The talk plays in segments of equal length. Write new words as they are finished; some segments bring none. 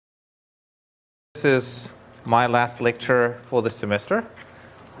This is my last lecture for this semester.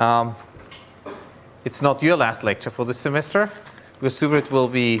 It's not your last lecture for this semester, because Subrit will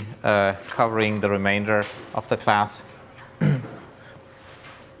be covering the remainder of the class.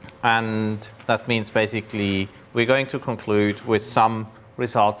 And that means basically we're going to conclude with some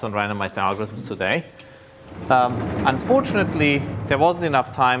results on randomized algorithms today. Unfortunately, there wasn't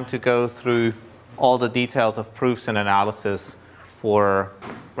enough time to go through all the details of proofs and analysis for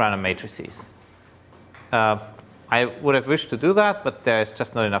random matrices. I would have wished to do that, but there's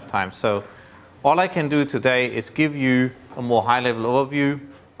just not enough time. So all I can do today is give you a more high-level overview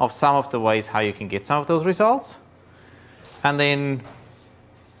of some of the ways how you can get some of those results. And then,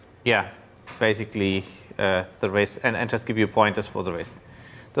 yeah, basically the rest, and just give you pointers for the rest.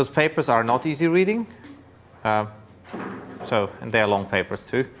 Those papers are not easy reading. And they're long papers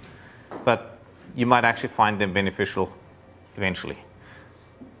too. But you might actually find them beneficial eventually.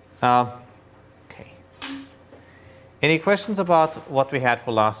 Okay. Any questions about what we had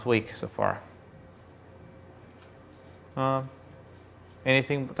for last week so far?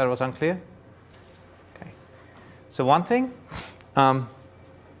 Anything that was unclear? Okay. So one thing.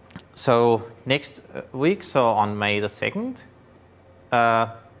 So next week, so on May the 2nd,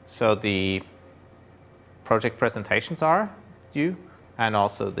 so the project presentations are due, and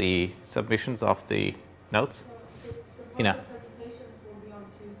also the submissions of the notes. The presentations will be on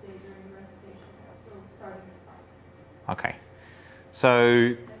Tuesday during the recitation, so starting at 5. Okay.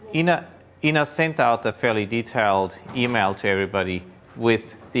 So Ina sent out a fairly detailed email to everybody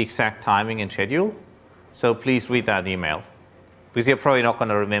with the exact timing and schedule. So please read that email, because you're probably not going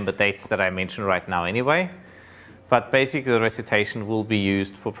to remember dates that I mentioned right now anyway. But basically, the recitation will be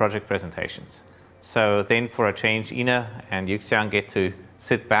used for project presentations. So then for a change, Ina and Yuxiang get to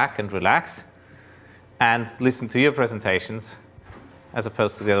sit back and relax and listen to your presentations as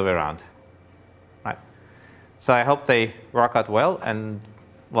opposed to the other way around. Right. So I hope they work out well, and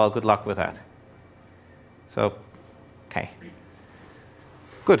well, good luck with that. So, okay.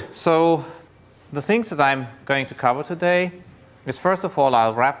 Good. So the things that I'm going to cover today is, first of all,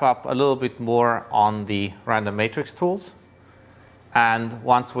 I'll wrap up a little bit more on the random matrix tools. And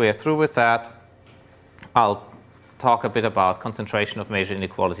once we're through with that, I'll talk a bit about concentration of measure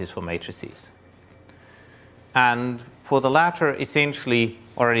inequalities for matrices. And for the latter, essentially,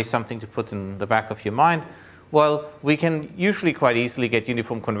 already something to put in the back of your mind. Well, we can usually quite easily get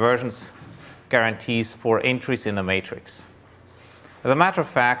uniform convergence guarantees for entries in a matrix. As a matter of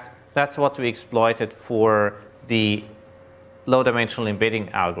fact, that's what we exploited for the low-dimensional embedding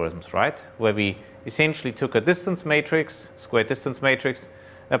algorithms, right? Where we essentially took a distance matrix, square distance matrix,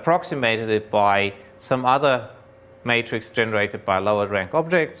 approximated it by some other matrix generated by lower rank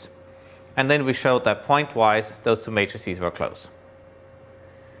objects, and then we showed that point-wise those two matrices were close.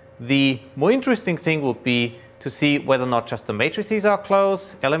 The more interesting thing would be to see whether not just the matrices are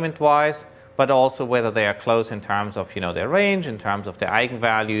close element-wise, but also whether they are close in terms of their range, in terms of their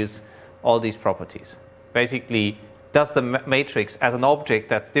eigenvalues, all these properties. Basically, does the matrix as an object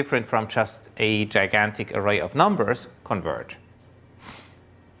that's different from just a gigantic array of numbers converge?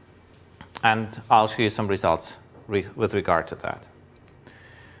 And I'll show you some results with regard to that.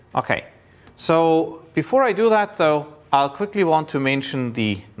 Okay, so before I do that, though, I'll quickly want to mention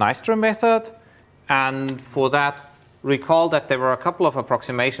the Nystrom method. And for that, recall that there were a couple of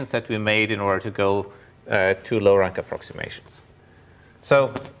approximations that we made in order to go to low-rank approximations.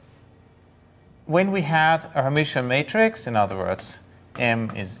 So when we had a Hermitian matrix, in other words,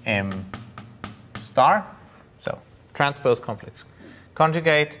 M is M star, so transpose complex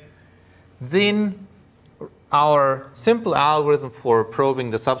conjugate, then our simple algorithm for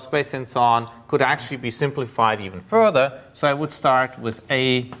probing the subspace and so on could actually be simplified even further. So I would start with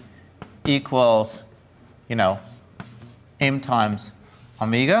A equals, M times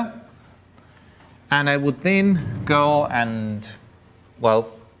omega. And I would then go and,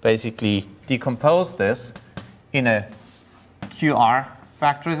 well, basically decompose this in a QR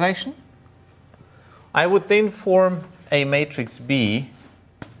factorization. I would then form a matrix B,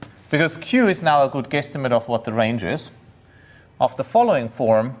 because Q is now a good guesstimate of what the range is, of the following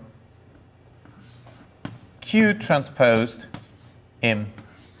form: Q transposed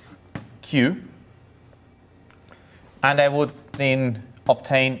MQ. And I would then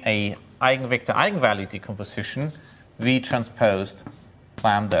obtain a eigenvector eigenvalue decomposition, V transposed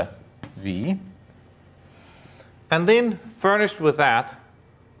lambda V. And then, furnished with that,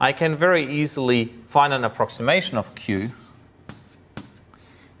 I can very easily find an approximation of Q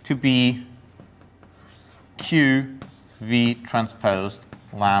to be Q V transposed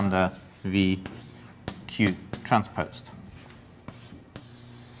lambda V Q transposed.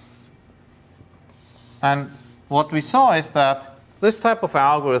 And what we saw is that this type of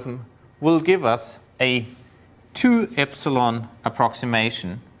algorithm will give us a 2 epsilon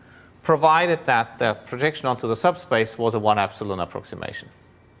approximation, provided that the projection onto the subspace was a 1 epsilon approximation.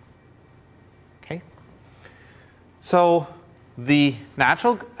 Okay? So the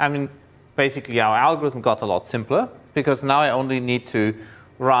natural, basically our algorithm got a lot simpler, because now I only need to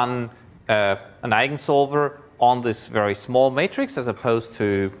run an eigensolver on this very small matrix, as opposed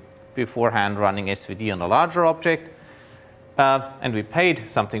to beforehand running SVD on a larger object. And we paid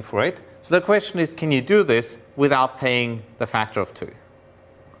something for it. So the question is, can you do this without paying the factor of 2?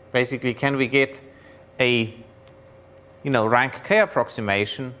 Basically, can we get a rank k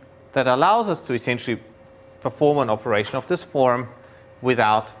approximation that allows us to essentially perform an operation of this form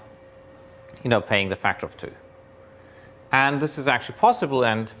without paying the factor of 2? And this is actually possible,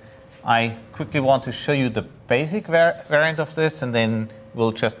 and I quickly want to show you the basic variant of this, and then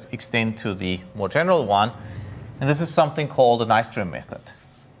we'll just extend to the more general one. And this is something called the Nystrom method.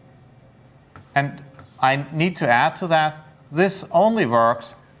 And I need to add to that, this only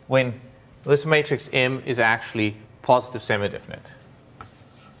works when this matrix M is actually positive semi-definite.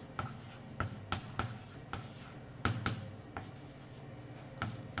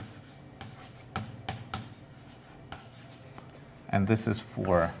 And this is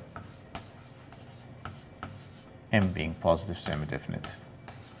for M being positive semi-definite.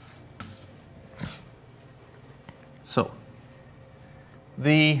 So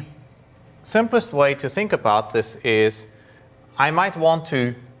the simplest way to think about this is I might want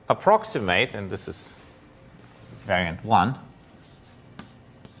to approximate, and this is variant 1,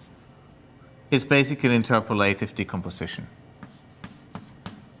 is basically an interpolative decomposition.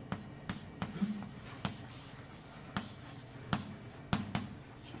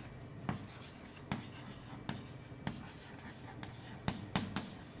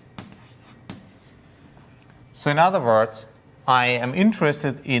 So in other words, I am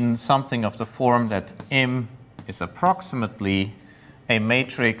interested in something of the form that M is approximately a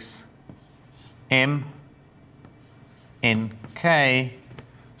matrix M in K,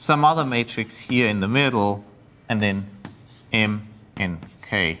 some other matrix here in the middle, and then M in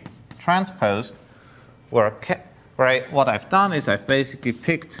K transposed, where what I've done is I've basically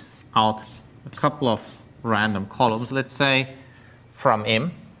picked out a couple of random columns, let's say, from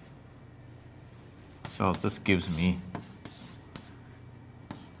M. So this gives me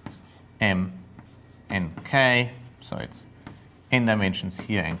M and K, so it's n dimensions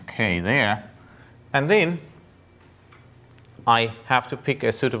here and K there. And then I have to pick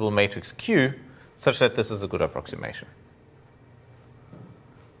a suitable matrix Q such that this is a good approximation.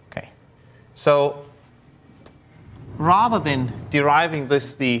 Okay. So rather than deriving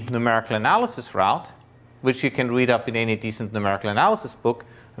this the numerical analysis route, which you can read up in any decent numerical analysis book,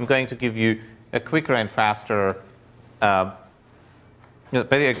 I'm going to give you a quicker and faster, a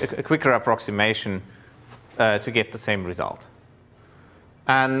quicker approximation to get the same result.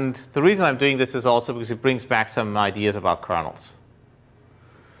 And the reason I'm doing this is also because it brings back some ideas about kernels.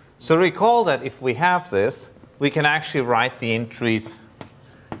 So recall that if we have this, we can actually write the entries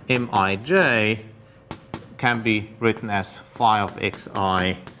Mij can be written as phi of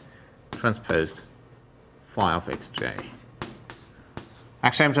xi transposed phi of xj.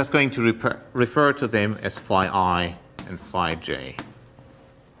 Actually, I'm just going to refer to them as phi I and phi j,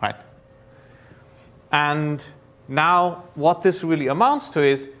 right? And now what this really amounts to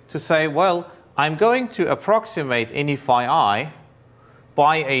is to say, well, I'm going to approximate any phi I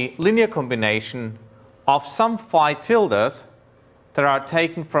by a linear combination of some phi tildes that are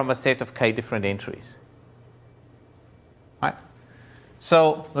taken from a set of k different entries, right?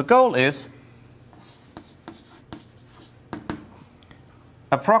 So the goal is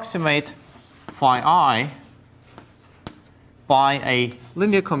approximate phi I by a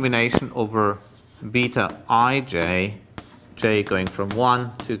linear combination over beta ij, j going from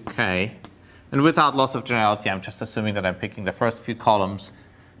 1 to k. And without loss of generality, I'm just assuming that I'm picking the first few columns,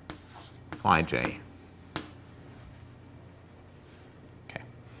 phi j. Okay.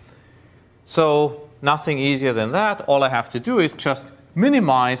 So nothing easier than that. All I have to do is just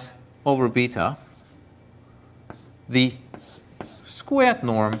minimize over beta the squared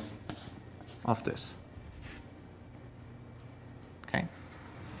norm of this. Okay.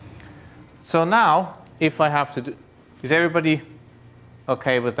 So now, if I have to do, is everybody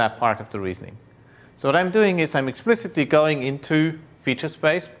okay with that part of the reasoning? So what I'm doing is I'm explicitly going into feature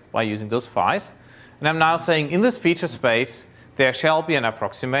space by using those phis, and I'm now saying in this feature space there shall be an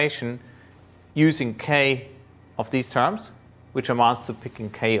approximation using k of these terms, which amounts to picking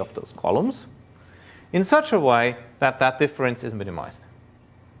k of those columns, in such a way that that difference is minimized.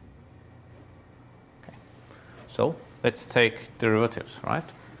 Okay. So let's take derivatives, right?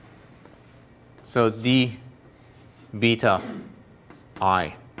 So d beta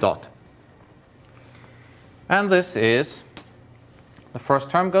I dot. And this is, the first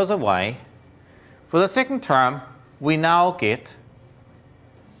term goes away. For the second term, we now get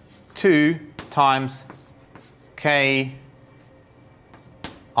 2 times k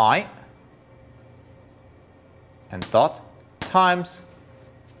I and dot times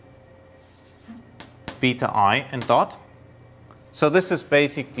beta I and dot. So this is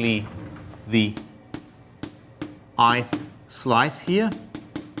basically the ith slice here,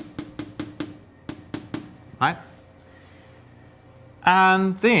 right?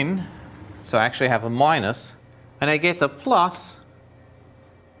 And then, so I actually have a minus, and I get a plus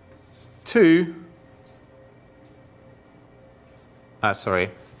 2, sorry,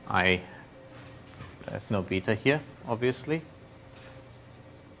 there's no beta here, obviously.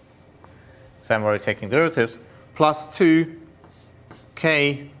 So I'm already taking derivatives, plus 2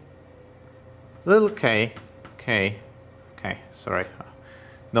 k, little k, sorry,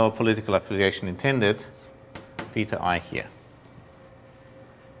 no political affiliation intended, beta I here.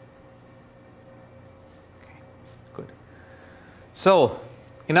 Okay, good. So,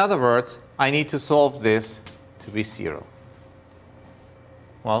 in other words, I need to solve this to be 0.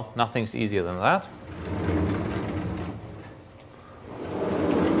 Well, nothing's easier than that.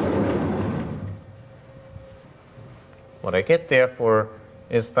 What I get therefore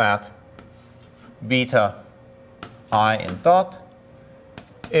is that beta I and dot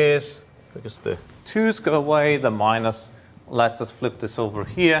is, because the 2's go away, the minus lets us flip this over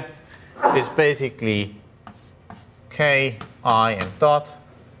here, is basically k I and dot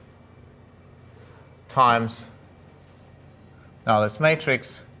times, now this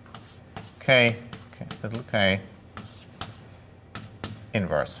matrix, k, little k,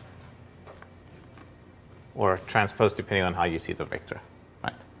 inverse. Or transpose depending on how you see the vector,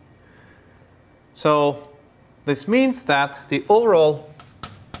 right? So this means that the overall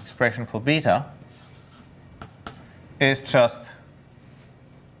expression for beta is just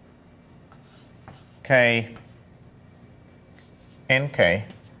k nk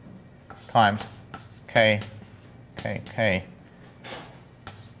times k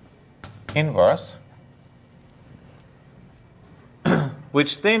inverse,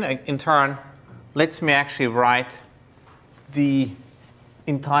 which then in turn lets me actually write the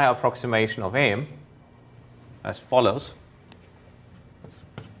entire approximation of M as follows.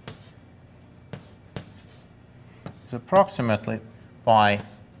 It's approximately by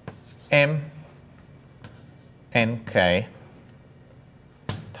M nk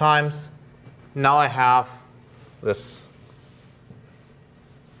times, now I have this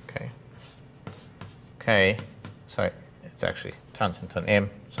k, sorry, it's actually turns into an M,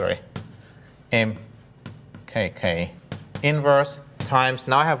 sorry, M k inverse times,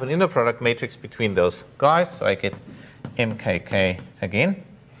 now I have an inner product matrix between those guys, so I get M k again,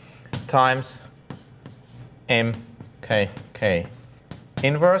 times M k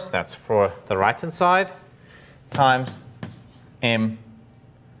inverse, that's for the right hand side, times M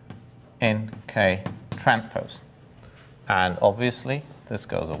nk transpose. And obviously this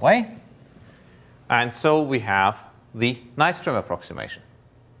goes away. And so we have the Nystrom approximation.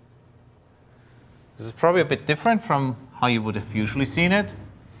 This is probably a bit different from how you would have usually seen it.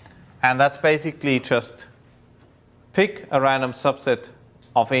 And that's basically just pick a random subset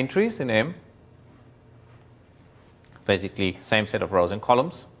of entries in M, basically same set of rows and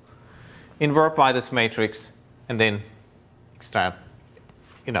columns, invert by this matrix, and then extrapolate.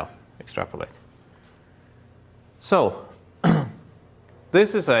 So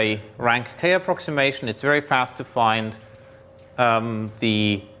this is a rank k approximation. It's very fast to find.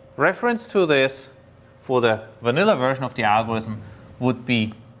 The reference to this for the vanilla version of the algorithm would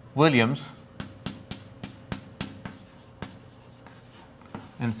be Williams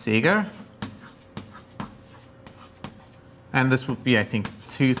and Seeger. And this would be, I think,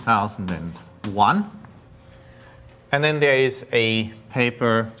 2001. And then there is a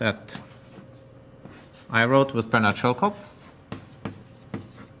paper that I wrote with Bernhard Schellkopf.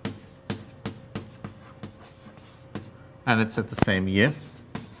 And it's at the same year.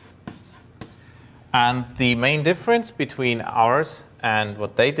 And the main difference between ours and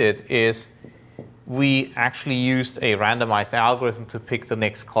what they did is we actually used a randomized algorithm to pick the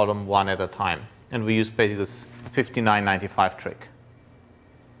next column one at a time. And we used basically this 5995 trick.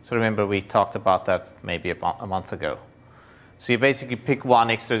 So remember, we talked about that maybe about a month ago. So you basically pick one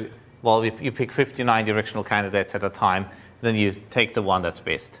extra, well, you pick 59 directional candidates at a time, then you take the one that's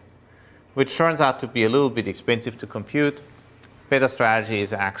best, which turns out to be a little bit expensive to compute. Better strategy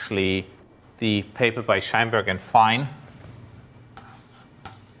is actually the paper by Scheinberg and Fine.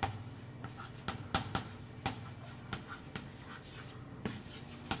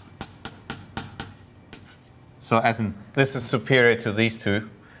 So as in, this is superior to these two,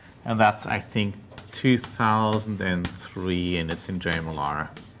 and that's, I think, 2003, and it's in JMLR.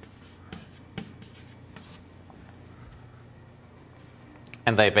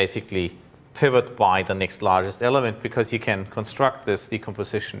 And they basically pivot by the next largest element because you can construct this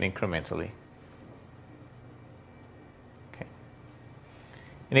decomposition incrementally. Okay.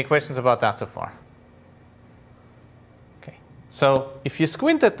 Any questions about that so far? Okay. So if you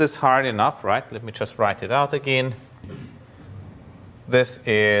squint at this hard enough, right, let me just write it out again. This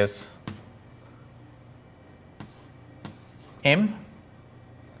is M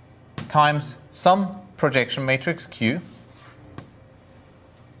times some projection matrix Q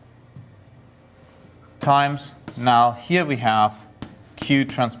times, now here we have Q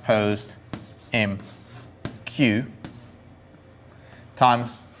transposed M Q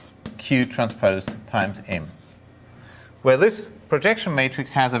times Q transposed times M, where this projection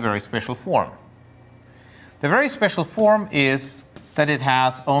matrix has a very special form. The very special form is that it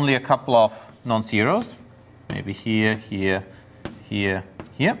has only a couple of non-zeros, maybe here, here, here,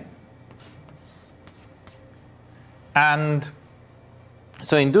 here. And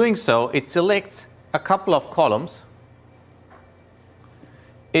so in doing so, it selects a couple of columns.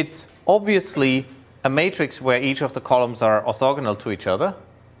 It's obviously a matrix where each of the columns are orthogonal to each other.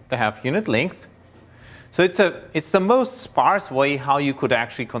 They have unit length. So it's the most sparse way how you could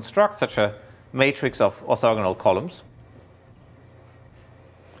actually construct such a matrix of orthogonal columns.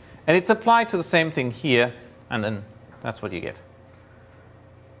 And it's applied to the same thing here, and then that's what you get.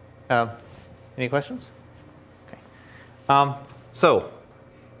 Any questions? Okay. So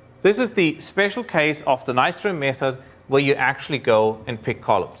this is the special case of the Nystrom method where you actually go and pick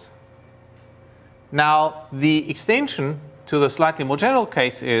columns. Now, the extension to the slightly more general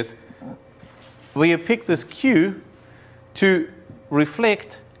case is where you pick this Q to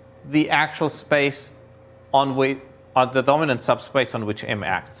reflect the actual space on the dominant subspace on which M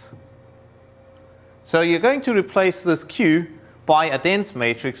acts. So you're going to replace this Q by a dense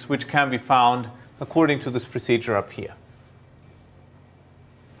matrix which can be found according to this procedure up here.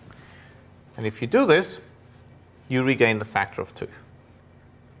 And if you do this, you regain the factor of 2.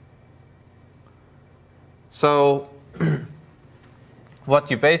 So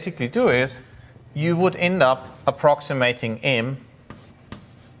what you basically do is you would end up approximating M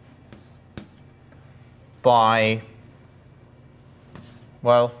by,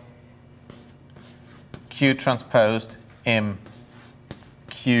 well, Q transposed M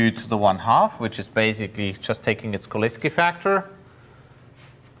Q to the 1/2, which is basically just taking its Cholesky factor,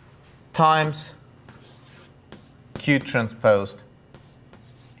 times Q transposed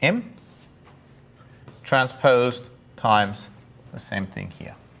M transposed times the same thing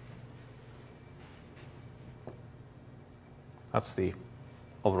here. That's the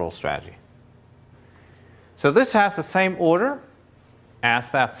overall strategy. So this has the same order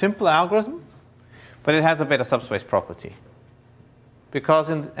as that simple algorithm, but it has a better subspace property. Because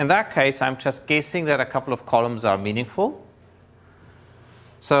in that case, I'm just guessing that a couple of columns are meaningful.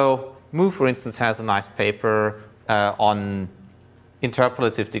 So Mu, for instance, has a nice paper on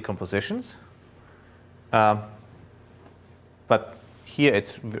interpolative decompositions. But here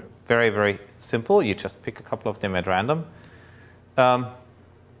it's very, very simple. You just pick a couple of them at random.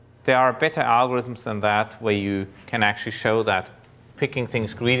 There are better algorithms than that where you can actually show that picking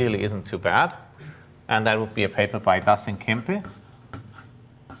things greedily isn't too bad. And that would be a paper by Das and Kempe.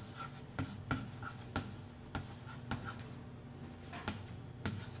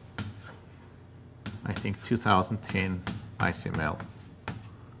 I think 2010 ICML.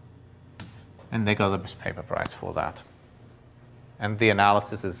 And they got the best paper prize for that. And the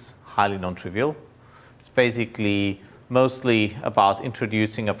analysis is highly non-trivial. It's basically mostly about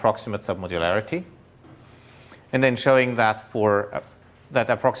introducing approximate submodularity and then showing that that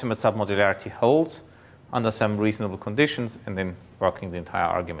approximate submodularity holds under some reasonable conditions and then working the entire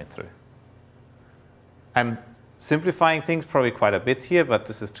argument through. I'm simplifying things probably quite a bit here, but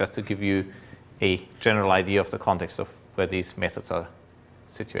this is just to give you a general idea of the context of where these methods are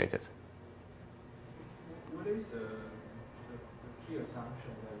situated. What is the key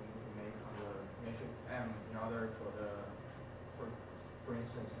assumption that you need to make on the matrix M in order for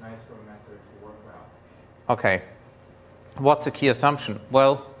instance, Nystrom method to work well? Okay. What's the key assumption?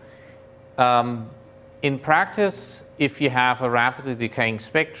 Well, in practice, if you have a rapidly decaying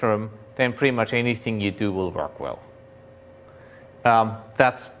spectrum, then pretty much anything you do will work well.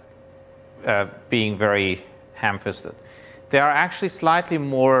 That's being very ham-fisted. There are actually slightly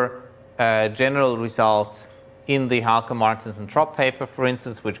more general results in the Halke, Martens, and Trop paper, for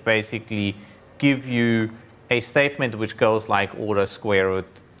instance, which basically give you a statement which goes like order square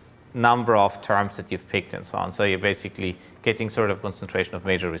root number of terms that you've picked and so on. So you're basically getting sort of concentration of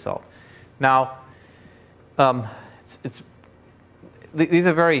major result. Now, these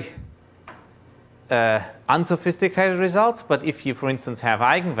are very unsophisticated results, but if you, for instance, have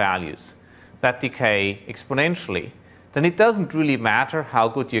eigenvalues that decay exponentially, then it doesn't really matter how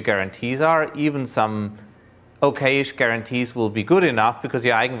good your guarantees are. Even some okay-ish guarantees will be good enough because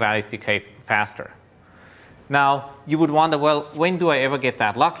your eigenvalues decay faster. Now, you would wonder, well, when do I ever get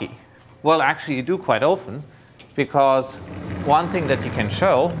that lucky? Well, actually, you do quite often, because one thing that you can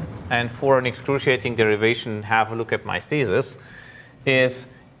show, and for an excruciating derivation, have a look at my thesis, is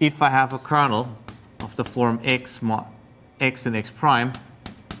if I have a kernel of the form x and x prime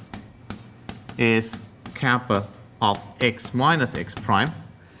is kappa of x minus x prime,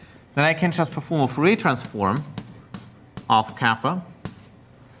 then I can just perform a Fourier transform of kappa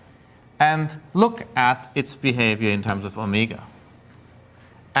and look at its behavior in terms of omega.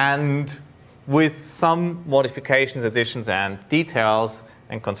 And with some modifications, additions, and details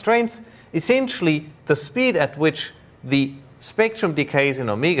and constraints, essentially the speed at which the spectrum decays in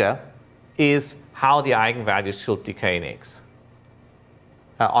omega is how the eigenvalues should decay in x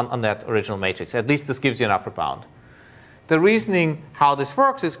on that original matrix. At least this gives you an upper bound. The reasoning how this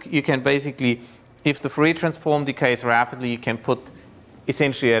works is you can basically, if the Fourier transform decays rapidly, you can put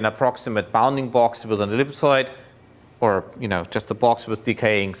essentially an approximate bounding box with an ellipsoid, or just a box with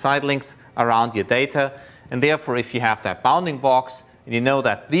decaying side lengths around your data. And therefore, if you have that bounding box, and you know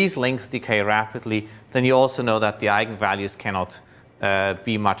that these lengths decay rapidly, then you also know that the eigenvalues cannot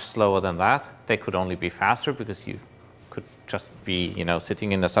be much slower than that. They could only be faster because you could just be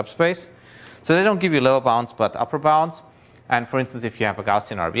sitting in the subspace. So they don't give you lower bounds but upper bounds. And for instance, if you have a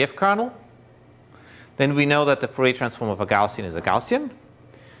Gaussian RBF kernel, then we know that the Fourier transform of a Gaussian is a Gaussian.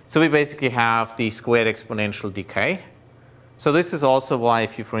 So we basically have the squared exponential decay. So this is also why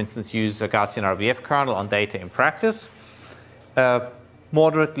if you, for instance, use a Gaussian RBF kernel on data in practice,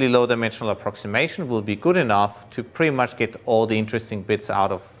 moderately low dimensional approximation will be good enough to pretty much get all the interesting bits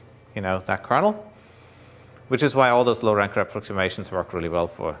out of that kernel, which is why all those low rank approximations work really well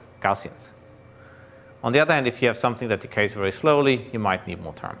for Gaussians. On the other hand, if you have something that decays very slowly, you might need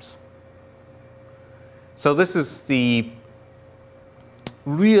more terms. So this is the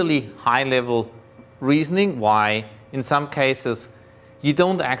really high-level reasoning why, in some cases, you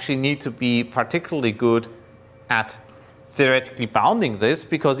don't actually need to be particularly good at theoretically bounding this,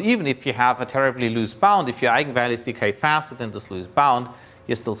 because even if you have a terribly loose bound, if your eigenvalues decay faster than this loose bound,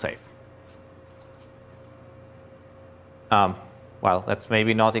 you're still safe. Well, that's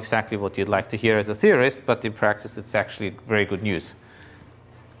maybe not exactly what you'd like to hear as a theorist, but in practice it's actually very good news.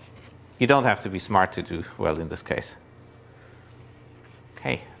 You don't have to be smart to do well in this case.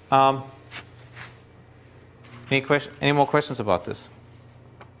 Okay. Any more questions about this?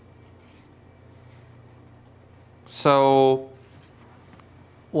 So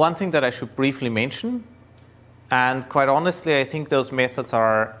one thing that I should briefly mention, and quite honestly, I think those methods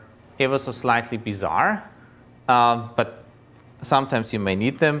are ever so slightly bizarre, but sometimes you may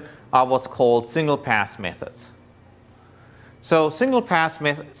need them, are what's called single pass methods. So single pass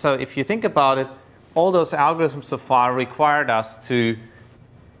method, so if you think about it, all those algorithms so far required us to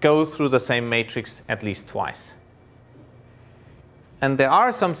go through the same matrix at least twice. And there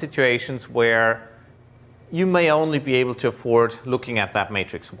are some situations where you may only be able to afford looking at that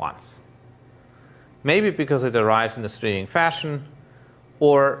matrix once. Maybe because it arrives in a streaming fashion,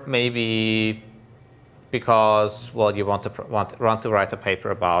 or maybe because, well, you want to write a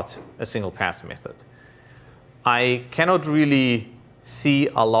paper about a single pass method. I cannot really see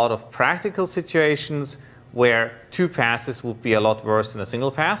a lot of practical situations where two passes would be a lot worse than a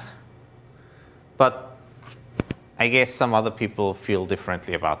single pass, but I guess some other people feel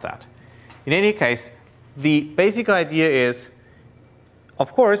differently about that. In any case, the basic idea is,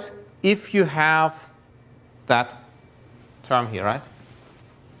 of course, if you have that term here, right?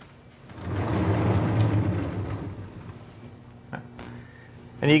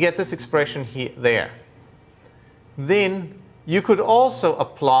 And you get this expression here, there. Then you could also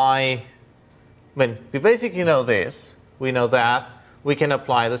apply, when we basically know this, we know that, we can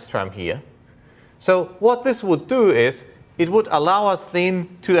apply this term here. So what this would do is, it would allow us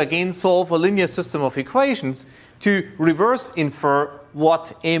then to again solve a linear system of equations to reverse infer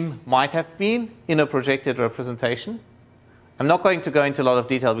what M might have been in a projected representation. I'm not going to go into a lot of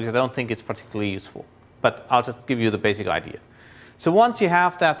detail because I don't think it's particularly useful, but I'll just give you the basic idea. So once you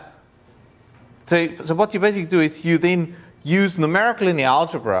have that, so what you basically do is you then use numerical linear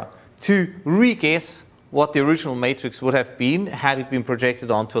algebra to re-guess what the original matrix would have been had it been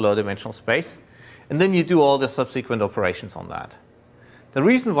projected onto a low-dimensional space. And then you do all the subsequent operations on that. The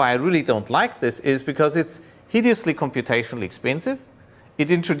reason why I really don't like this is because it's hideously computationally expensive.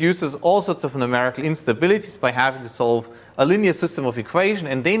 It introduces all sorts of numerical instabilities by having to solve a linear system of equation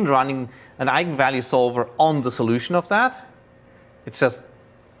and then running an eigenvalue solver on the solution of that. It's just,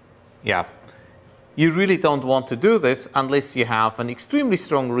 yeah. You really don't want to do this unless you have an extremely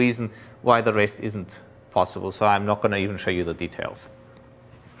strong reason why the rest isn't possible. So I'm not going to even show you the details.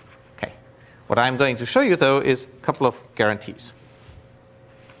 Okay. What I'm going to show you, though, is a couple of guarantees.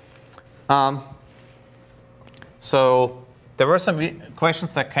 So there were some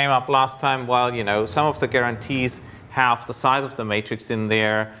questions that came up last time. Well, you know, some of the guarantees have the size of the matrix in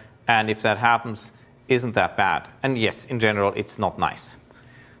there, and if that happens, isn't that bad? And yes, in general, it's not nice.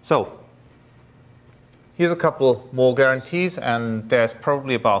 So here's a couple more guarantees, and there's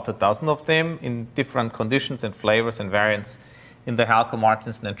probably about a dozen of them in different conditions and flavors and variants in the Halcombe,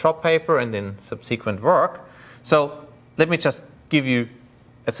 Martinson, and Trop paper and in subsequent work. So let me just give you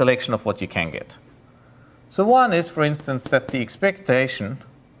a selection of what you can get. So one is, for instance, that the expectation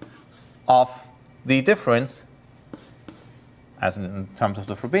of the difference, as in terms of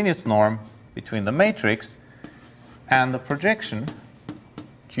the Frobenius norm, between the matrix and the projection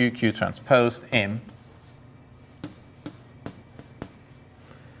QQ transposed M,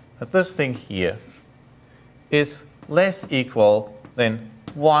 that this thing here is less equal than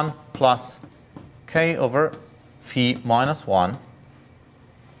 1 plus k over phi minus 1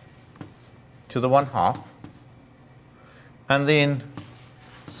 to the 1/2, and then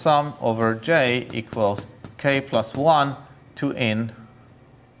sum over j equals k plus 1 to n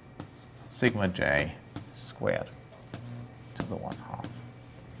sigma j squared to the 1/2.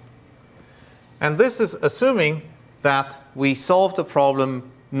 And this is assuming that we solve the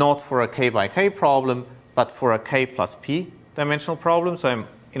problem not for a k by k problem, but for a k plus p dimensional problem. So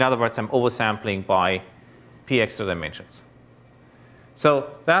in other words, I'm oversampling by p extra dimensions.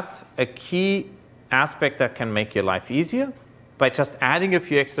 So that's a key aspect that can make your life easier. By just adding a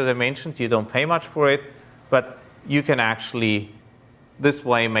few extra dimensions, you don't pay much for it, but you can actually this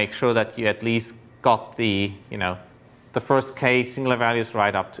way make sure that you at least got the, you know, the first k singular values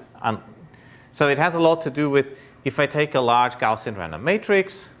right up to. So it has a lot to do with, if I take a large Gaussian random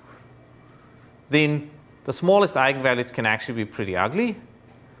matrix, then the smallest eigenvalues can actually be pretty ugly,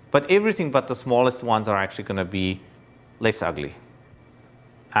 but everything but the smallest ones are actually going to be less ugly.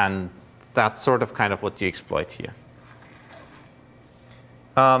 And that's sort of kind of what you exploit here.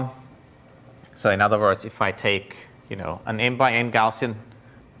 So in other words, if I take, you know, an m by n Gaussian,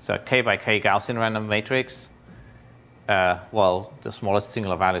 so a k by k Gaussian random matrix, well, the smallest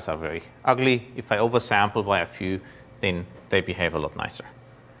singular values are very ugly. If I oversample by a few, then they behave a lot nicer.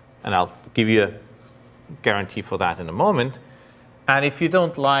 And I'll give you a guarantee for that in a moment. And if you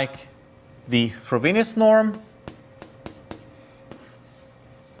don't like the Frobenius norm,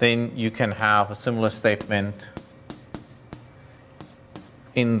 then you can have a similar statement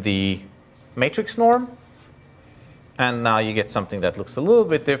in the matrix norm. And now you get something that looks a little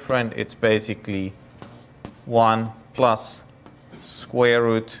bit different. It's basically 1 plus square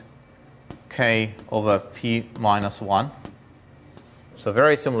root k over p minus 1. So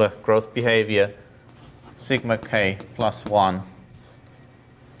very similar growth behavior. Sigma k plus 1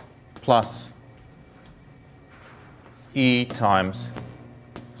 plus e times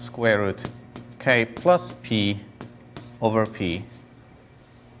square root k plus p over p.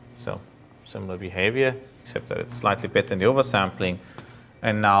 So similar behavior, except that it's slightly better in the oversampling.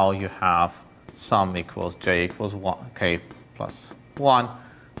 And now you have sum equals j equals 1, k plus 1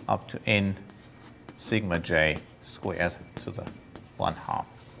 up to n sigma j squared to the 1/2.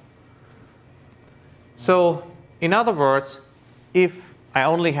 So in other words, if I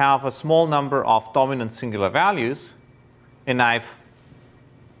only have a small number of dominant singular values and I've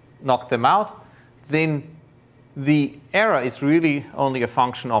knocked them out, then the error is really only a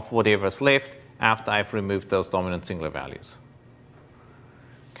function of whatever's left after I've removed those dominant singular values.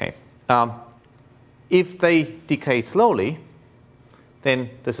 Okay. If they decay slowly, then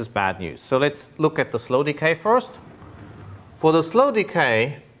this is bad news. So let's look at the slow decay first. For the slow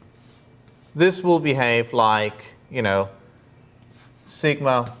decay, this will behave like, you know,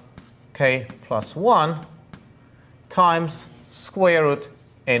 sigma k plus 1 times square root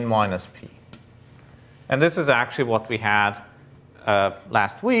n minus p. And this is actually what we had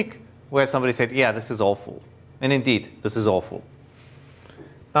last week, where somebody said, yeah, this is awful. And indeed, this is awful.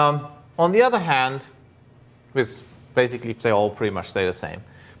 On the other hand, with basically they all pretty much stay the same.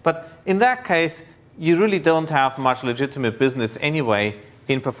 But in that case, you really don't have much legitimate business anyway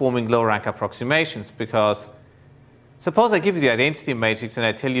in performing low-rank approximations, because suppose I give you the identity matrix and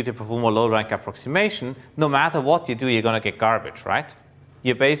I tell you to perform a low-rank approximation, no matter what you do, you're going to get garbage, right?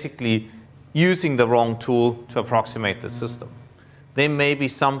 You're basically using the wrong tool to approximate the system. There may be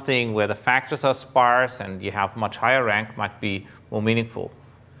something where the factors are sparse and you have much higher rank might be more meaningful.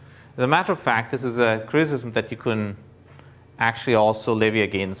 As a matter of fact, this is a criticism that you can actually also levy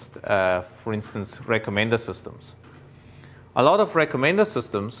against, for instance, recommender systems. A lot of recommender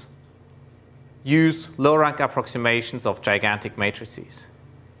systems use low-rank approximations of gigantic matrices.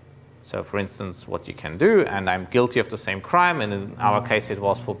 So for instance, what you can do, and I'm guilty of the same crime, and in our case it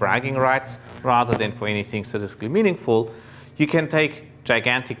was for bragging rights rather than for anything statistically meaningful, you can take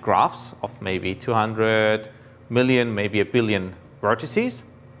gigantic graphs of maybe 200 million, maybe a billion vertices,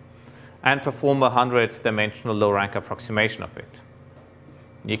 and perform a 100-dimensional low-rank approximation of it.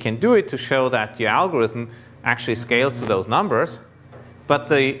 You can do it to show that your algorithm actually scales to those numbers, but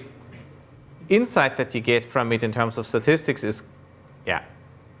the insight that you get from it in terms of statistics is, yeah,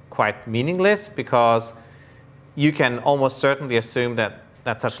 quite meaningless, because you can almost certainly assume that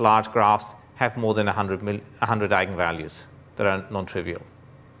such large graphs have more than 100 eigenvalues that are non-trivial.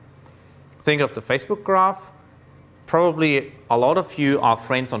 Think of the Facebook graph. Probably a lot of you are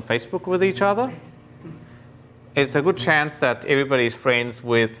friends on Facebook with each other. It's a good chance that everybody is friends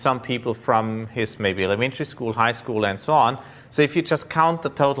with some people from his maybe elementary school, high school, and so on. So if you just count the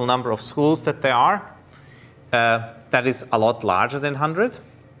total number of schools that there are, that is a lot larger than 100.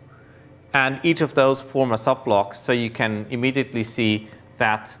 And each of those form a subblock, so you can immediately see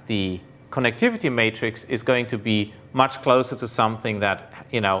that the connectivity matrix is going to be much closer to something that,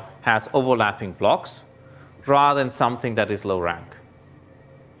 you know, has overlapping blocks rather than something that is low rank.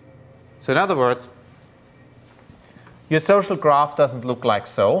 So in other words, your social graph doesn't look like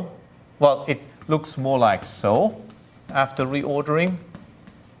so. Well, it looks more like so after reordering.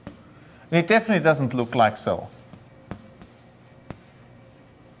 And it definitely doesn't look like so.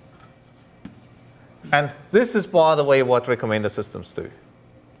 And this is, by the way, what recommender systems do.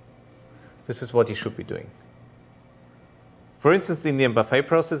 This is what you should be doing. For instance, the Indian buffet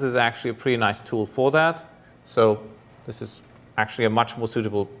process is actually a pretty nice tool for that. So this is actually a much more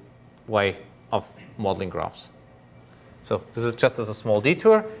suitable way of modeling graphs. So this is just as a small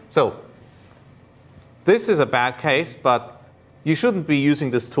detour. So this is a bad case, but you shouldn't be using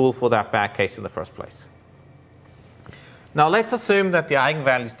this tool for that bad case in the first place. Now let's assume that the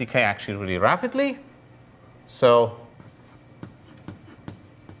eigenvalues decay actually really rapidly. So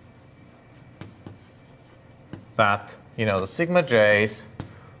that, you know, the sigma j's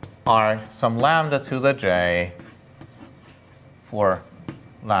are some lambda to the j for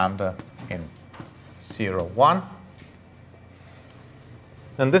lambda in 0, 1.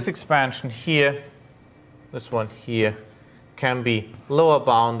 And this expansion here, this one here, can be lower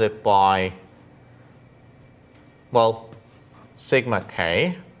bounded by, well, sigma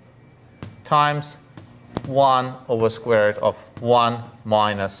k times 1 over square root of 1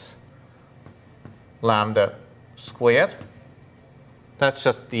 minus lambda squared. That's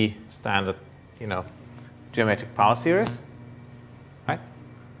just the standard, you know, geometric power series, right?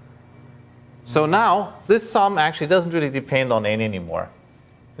 So now this sum actually doesn't really depend on n anymore.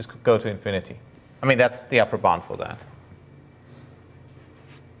 This could go to infinity. I mean, that's the upper bound for that.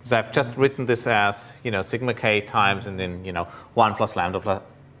 So I've just written this as, you know, sigma k times and then, you know, 1 plus lambda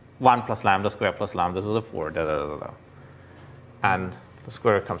squared plus lambda to the 4, da, da, da, da. And the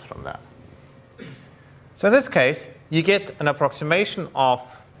square root comes from that. So in this case, you get an approximation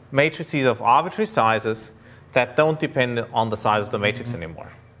of matrices of arbitrary sizes that don't depend on the size of the matrix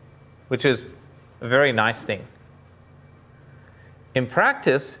anymore, which is a very nice thing. In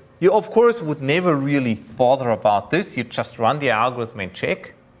practice, you of course would never really bother about this. You just run the algorithm and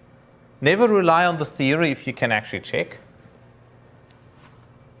check. Never rely on the theory if you can actually check.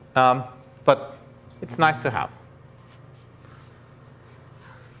 But it's nice to have.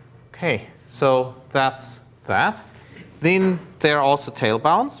 Okay, so that's that. Then there are also tail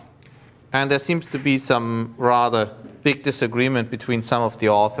bounds. And there seems to be some rather big disagreement between some of the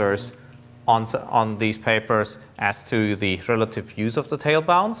authors on these papers as to the relative use of the tail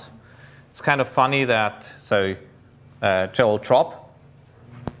bounds. It's kind of funny that, so Joel Tropp,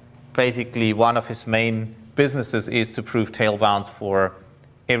 basically one of his main businesses is to prove tail bounds for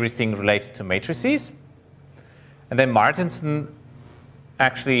everything related to matrices. And then Martinson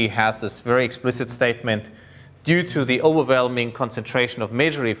actually has this very explicit statement: due to the overwhelming concentration of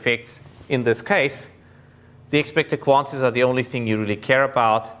measure effects in this case, the expected quantities are the only thing you really care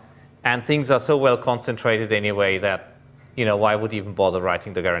about, and things are so well concentrated anyway that, you know, why would you even bother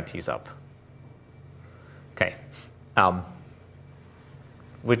writing the guarantees up? Okay.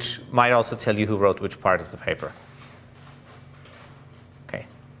 which might also tell you who wrote which part of the paper. Okay.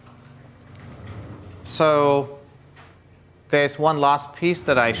 So there's one last piece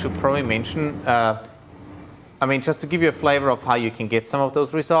that I should probably mention. I mean, just to give you a flavor of how you can get some of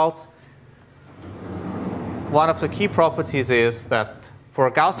those results. One of the key properties is that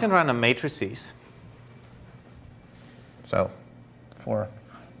for Gaussian random matrices, so for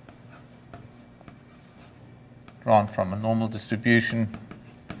drawn from a normal distribution,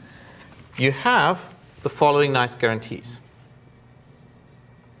 you have the following nice guarantees.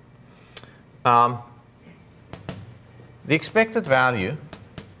 The expected value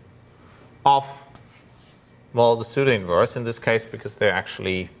of, well, the pseudo-inverse in this case, because they're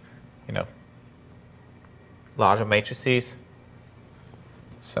actually, larger matrices.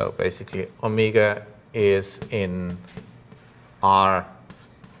 So basically, omega is in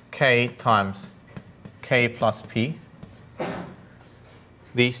Rk times k plus p.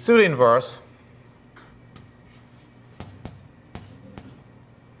 The pseudo-inverse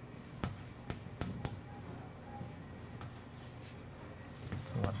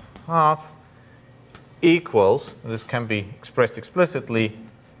so 1/2 equals, this can be expressed explicitly,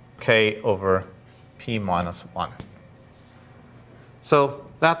 k over p minus 1. So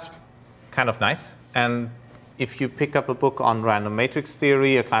that's kind of nice. And if you pick up a book on random matrix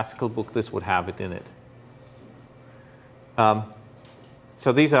theory, a classical book, this would have it in it.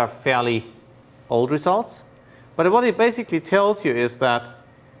 So these are fairly old results. But what it basically tells you is that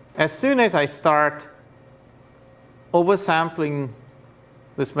as soon as I start oversampling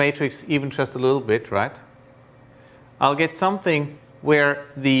this matrix even just a little bit, right, I'll get something where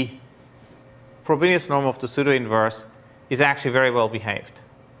the Frobenius norm of the pseudo-inverse is actually very well behaved.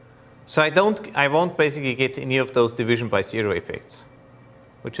 So I won't basically get any of those division by zero effects,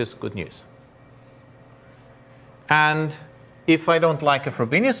 which is good news. And if I don't like a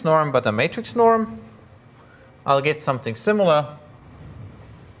Frobenius norm but a matrix norm, I'll get something similar.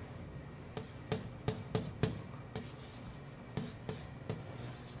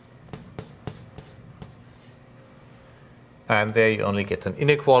 And there you only get an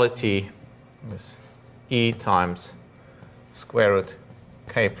inequality, this E times square root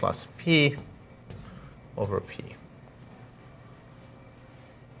k plus p over p.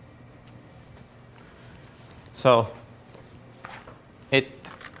 So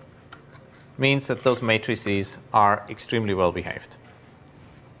it means that those matrices are extremely well behaved.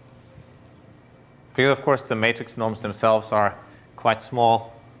 Because of course the matrix norms themselves are quite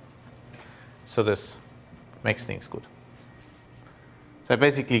small, so this makes things good. So it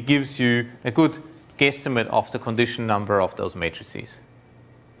basically gives you a good guesstimate of the condition number of those matrices.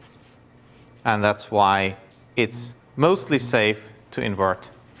 And that's why it's mostly safe to invert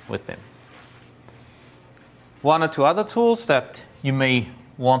with them. One or two other tools that you may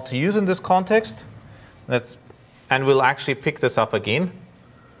want to use in this context, and we'll actually pick this up again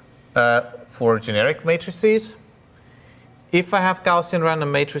for generic matrices. If I have Gaussian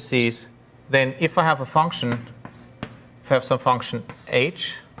random matrices, then if I have a function, if I have some function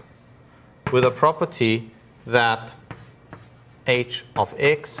h with a property that h of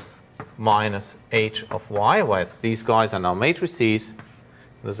x minus h of y, where these guys are now matrices,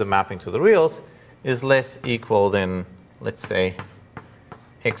 there's a mapping to the reals, is less equal than, let's say,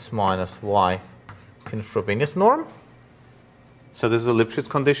 x minus y in Frobenius norm. So this is a Lipschitz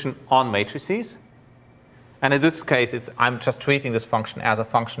condition on matrices. And in this case, I'm just treating this function as a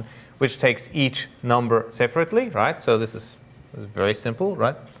function which takes each number separately, right? So this is very simple,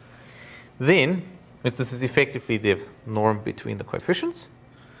 right? Then, this is effectively the norm between the coefficients.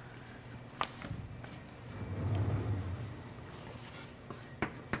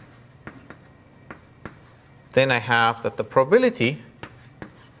 Then I have that the probability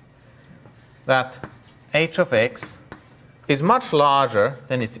that h of x is much larger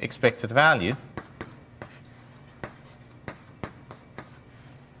than its expected value,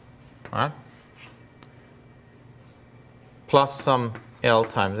 right, plus some L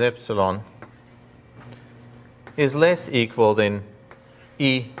times epsilon, is less equal than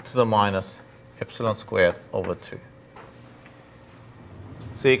e to the minus epsilon squared over 2.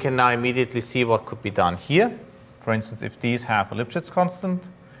 So you can now immediately see what could be done here. For instance, if these have a Lipschitz constant,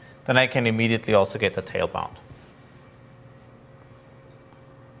 then I can immediately also get a tail bound.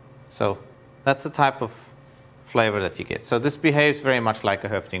 So that's the type of flavor that you get. So this behaves very much like a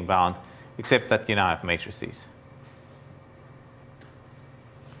Hoeffding bound, except that you now have matrices.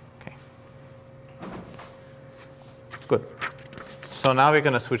 Okay. Good. So now we're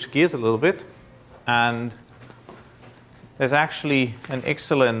going to switch gears a little bit. And there's actually an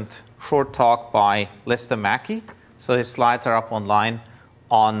excellent short talk by Lester Mackey. So his slides are up online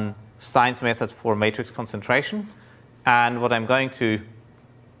on Stein's method for matrix concentration. And what I'm going to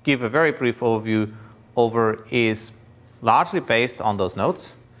give a very brief overview over is largely based on those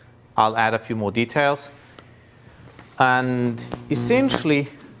notes. I'll add a few more details. And essentially,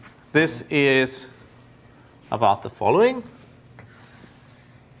 this is about the following.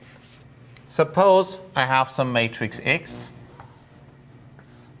 Suppose I have some matrix X,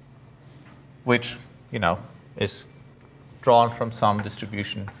 which, is drawn from some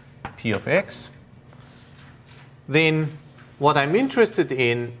distribution P of X. Then what I'm interested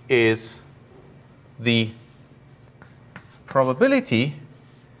in is the probability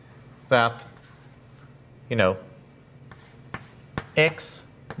that, X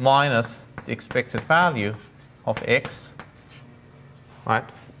minus the expected value of X, right?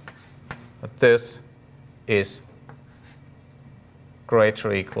 But this is greater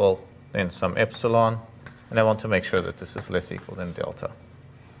or equal than some epsilon, and I want to make sure that this is less equal than delta.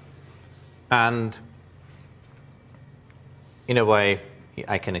 And in a way,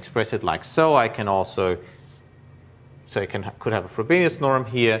 I can express it like so. I can also, so I could have a Frobenius norm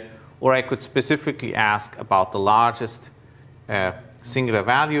here, or I could specifically ask about the largest singular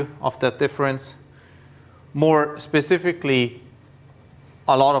value of that difference. More specifically,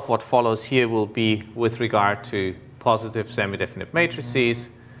 a lot of what follows here will be with regard to positive semi-definite matrices.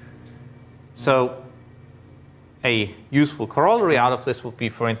 So a useful corollary out of this would be,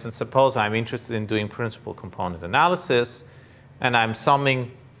 for instance, suppose I'm interested in doing principal component analysis, and I'm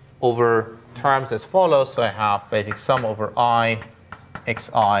summing over terms as follows. So I have basic sum over I,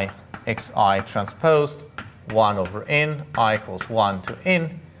 xi transposed, 1 over n, I equals 1 to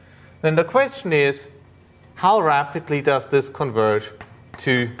n. Then the question is, how rapidly does this converge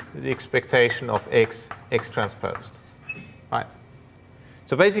to the expectation of x transposed, right?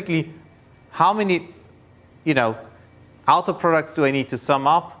 So basically, how many, outer products do I need to sum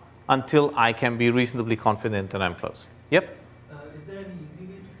up until I can be reasonably confident that I'm close? Yep? Is there any easy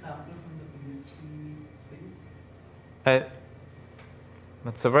way to sample from the PST space?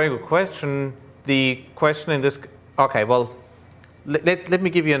 That's a very good question. The question in this, okay, well, let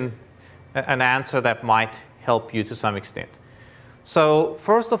me give you an answer that might help you to some extent. So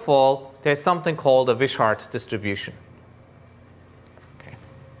first of all, there's something called a Wishart distribution. Okay.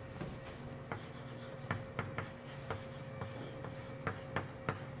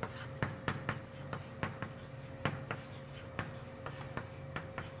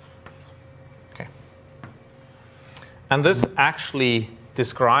 Okay. And this actually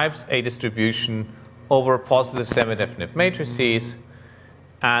describes a distribution over positive semi-definite matrices.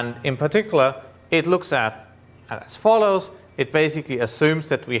 And in particular, it looks at as follows. It basically assumes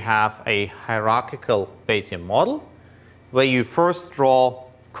that we have a hierarchical Bayesian model where you first draw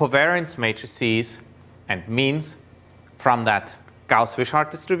covariance matrices and means from that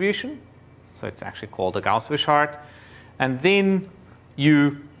Gauss-Wishart distribution. So it's actually called a Gauss-Wishart. And then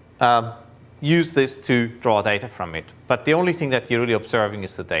you use this to draw data from it. But the only thing that you're really observing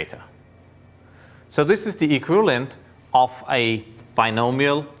is the data. So this is the equivalent of a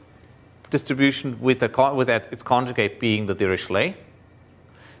binomial distribution with its conjugate being the Dirichlet.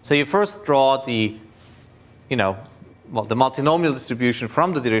 So you first draw the, the multinomial distribution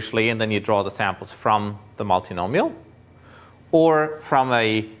from the Dirichlet, and then you draw the samples from the multinomial, or from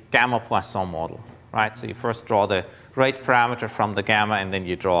a gamma Poisson model, right? So you first draw the rate parameter from the gamma, and then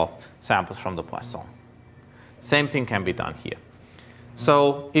you draw samples from the Poisson. Same thing can be done here.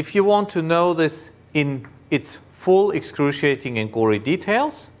 So if you want to know this in its full excruciating and gory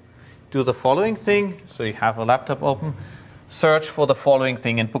details, do the following thing. So you have a laptop open, search for the following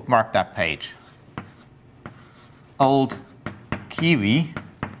thing and bookmark that page. Old Kiwi,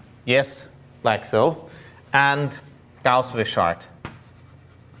 yes, like so, and Gauss-Wishart.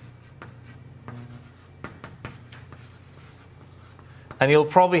 And you'll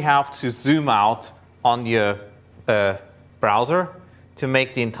probably have to zoom out on your browser to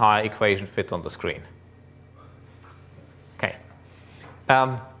make the entire equation fit on the screen. Okay.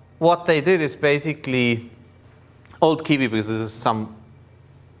 What they did is basically Old Kiwi, because this is some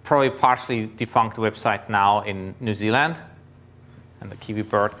probably partially defunct website now in New Zealand, and the kiwi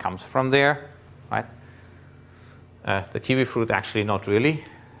bird comes from there, right? The kiwi fruit, actually not really.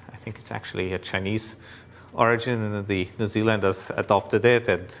 I think it's actually a Chinese origin, and the New Zealanders adopted it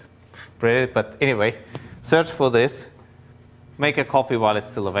and bred it. But anyway, search for this. Make a copy while it's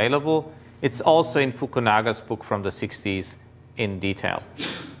still available. It's also in Fukunaga's book from the 60s in detail.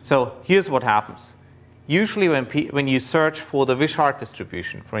 So here's what happens. Usually when you search for the Wishart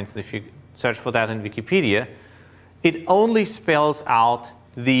distribution, for instance, if you search for that in Wikipedia, it only spells out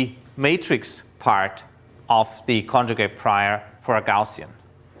the matrix part of the conjugate prior for a Gaussian,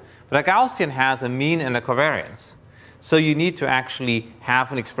 But a Gaussian has a mean and a covariance. So you need to actually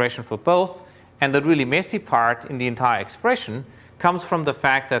have an expression for both. And the really messy part in the entire expression comes from the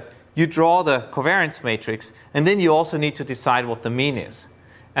fact that you draw the covariance matrix, and then you also need to decide what the mean is.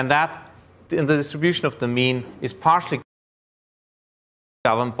 And that, in the distribution of the mean, is partially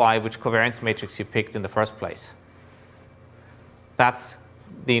governed by which covariance matrix you picked in the first place. That's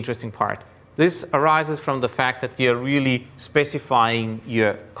the interesting part. This arises from the fact that you're really specifying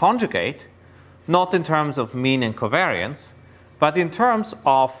your conjugate, not in terms of mean and covariance, but in terms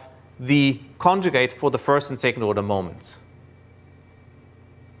of the conjugate for the first and second order moments.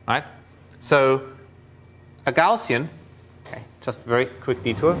 Right? So a Gaussian, okay, just a very quick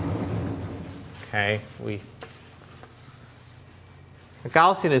detour. Okay, a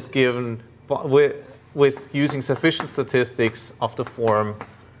Gaussian is given with using sufficient statistics of the form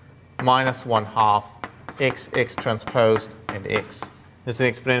 -1/2 x, x transposed, and x. It's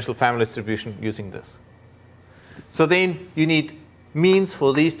an exponential family distribution using this. So then you need means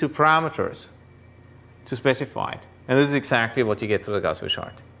for these two parameters to specify it. And this is exactly what you get to the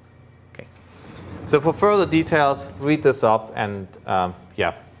Gauss-Wishart. Okay. So for further details, read this up and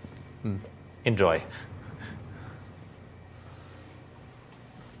yeah, enjoy.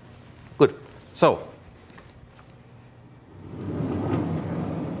 Good. So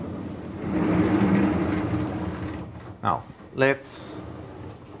now let's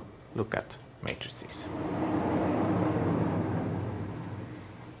look at matrices.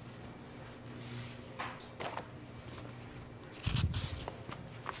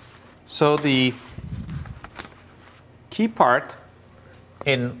 So the key part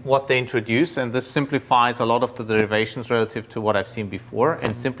in what they introduce, and this simplifies a lot of the derivations relative to what I've seen before,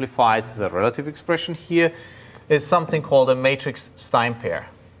 and simplifies as a relative expression here, is something called a matrix Stein pair.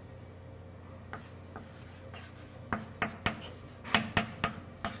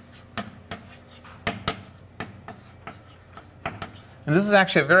 And this is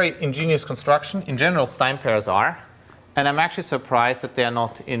actually a very ingenious construction. In general, Stein pairs are. And I'm actually surprised that they are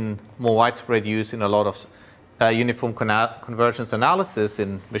not in more widespread use in a lot of uniform convergence analysis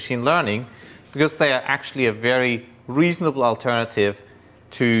in machine learning, because they are actually a very reasonable alternative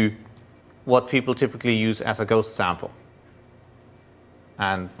to what people typically use as a ghost sample.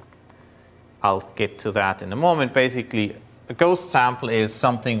 And I'll get to that in a moment. Basically, a ghost sample is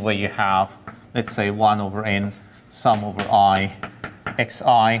something where you have, let's say, 1/n sum over I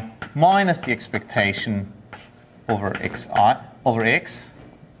xi minus the expectation over xi over x,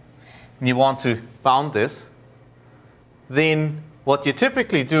 and you want to bound this, then what you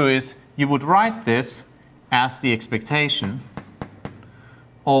typically do is you would write this as the expectation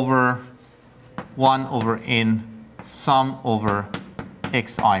over 1/n sum over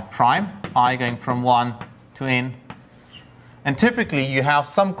xi prime, I going from 1 to n. And typically you have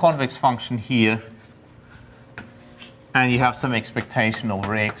some convex function here, and you have some expectation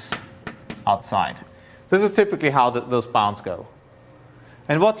over x outside. This is typically how those bounds go.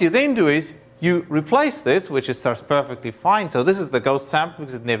 And what you then do is you replace this, which is starts perfectly fine. So this is the ghost sample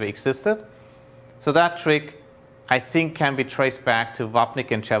because it never existed. So that trick, I think, can be traced back to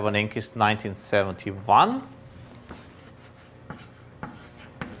Vapnik and Chervonenkis 1971.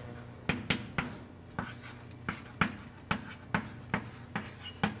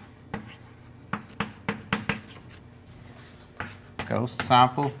 Ghost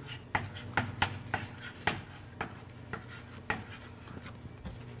sample.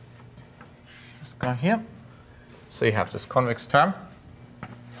 Let's go here. So you have this convex term.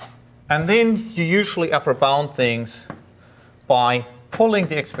 And then you usually upper bound things by pulling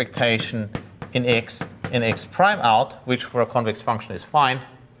the expectation in x prime out, which for a convex function is fine.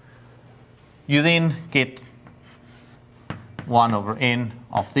 You then get 1/n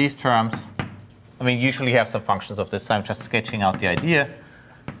of these terms. I mean, usually you have some functions of this. I'm just sketching out the idea.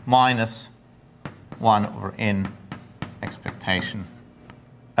 Minus 1/n expectation.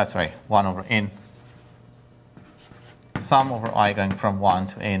 1/n sum over I going from 1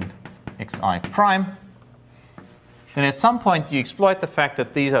 to n xi prime. Then at some point you exploit the fact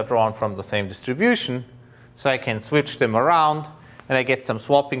that these are drawn from the same distribution, so I can switch them around and I get some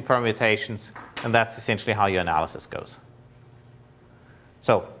swapping permutations, and that's essentially how your analysis goes.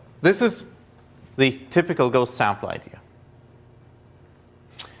 So this is the typical ghost sample idea.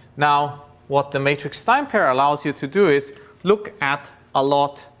 Now, what the matrix Stein pair allows you to do is look at a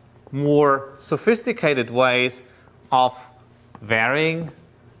lot more sophisticated ways of varying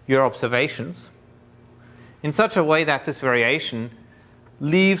your observations in such a way that this variation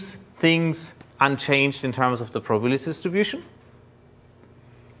leaves things unchanged in terms of the probability distribution.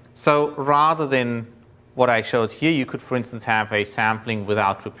 So rather than what I showed here, you could, for instance, have a sampling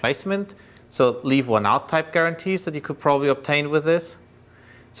without replacement. So leave one out type guarantees that you could probably obtain with this.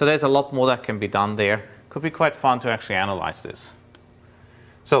 So there's a lot more that can be done there. Could be quite fun to actually analyze this.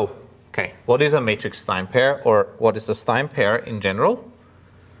 So, okay, what is a matrix Stein pair, or what is a Stein pair in general?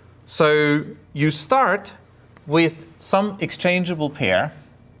 So you start with some exchangeable pair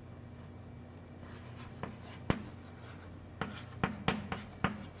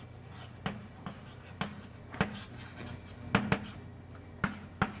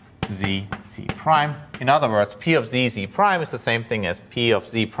z, z prime. In other words, P of z, z prime is the same thing as P of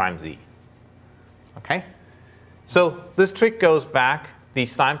z prime z. Okay? So this trick goes back, the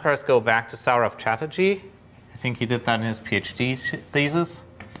Stein pairs go back to Saurav Chatterjee. I think he did that in his PhD thesis.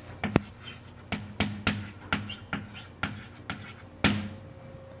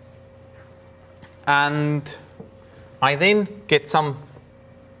 And I then get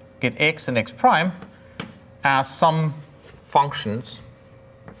x and x prime as some functions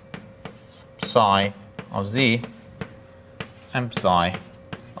psi of z and psi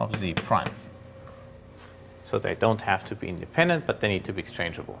of z prime. So they don't have to be independent, but they need to be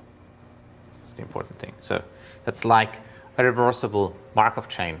exchangeable. That's the important thing. So that's like a reversible Markov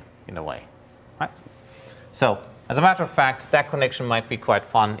chain in a way. Right? So as a matter of fact, that connection might be quite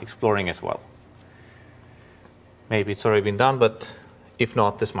fun exploring as well. Maybe it's already been done, but if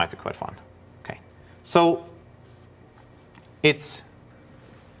not, this might be quite fun. Okay. So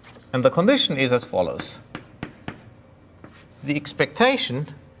and the condition is as follows. The expectation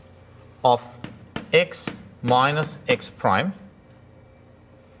of x minus x prime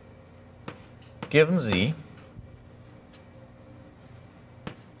given z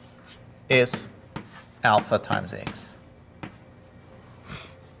is alpha times x.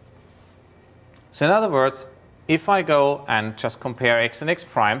 So in other words, if I go and just compare x and x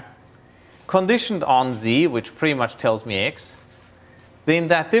prime, conditioned on z, which pretty much tells me x, then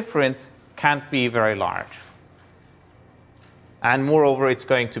that difference can't be very large. And moreover, it's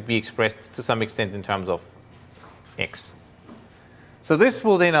going to be expressed to some extent in terms of x. So this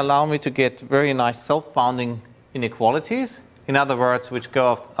will then allow me to get very nice self-bounding inequalities. In other words, which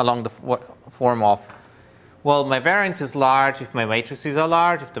go along the form of, well, my variance is large if my matrices are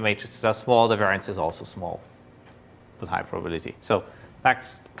large. If the matrices are small, the variance is also small with high probability. So that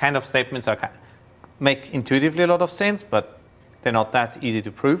kind of statements make intuitively a lot of sense, but they're not that easy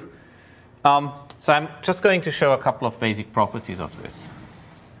to prove. So I'm just going to show a couple of basic properties of this.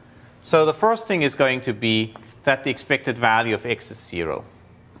 So the first thing is going to be that the expected value of x is 0.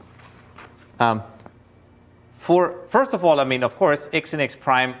 First of all, I mean, of course, x and x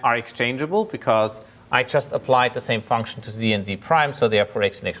prime are exchangeable because I just applied the same function to z and z prime, so therefore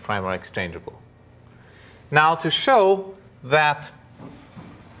x and x prime are exchangeable. Now to show that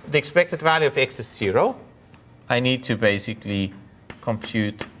the expected value of x is 0, I need to basically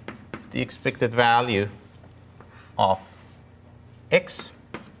compute the expected value of x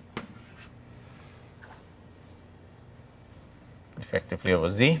effectively over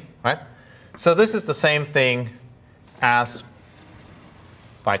z, right? So this is the same thing as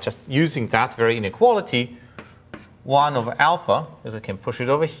by just using that very inequality, 1 over alpha, because I can push it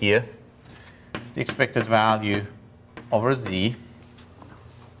over here, the expected value over z.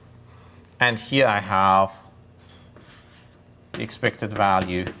 And here I have the expected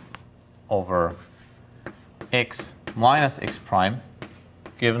value over x minus x prime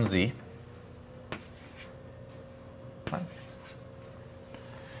given z. Right.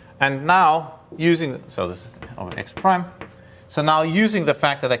 And now using, so this is over x prime. So now using the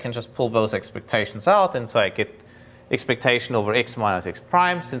fact that I can just pull both expectations out, and so I get expectation over x minus x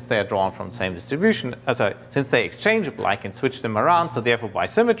prime, since they are drawn from the same distribution, since they're exchangeable, I can switch them around, so therefore by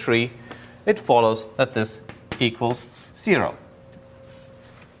symmetry, it follows that this equals 0.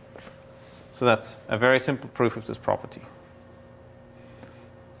 So that's a very simple proof of this property.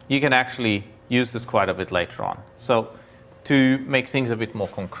 You can actually use this quite a bit later on. So to make things a bit more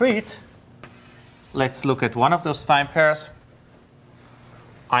concrete, let's look at one of those Stein pairs.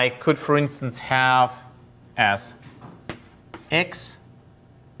 I could, for instance, have as x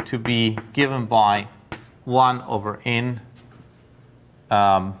to be given by 1 over n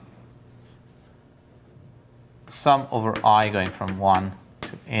sum over I going from 1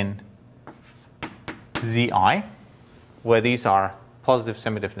 to n zi, where these are positive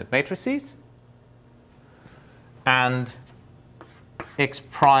semi-definite matrices, and x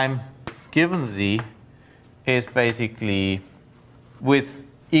prime given z is basically with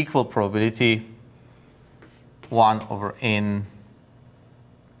equal probability 1 over n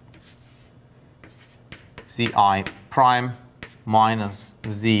zi prime minus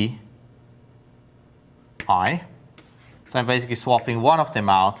z I. So I'm basically swapping one of them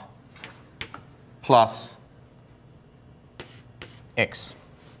out plus x.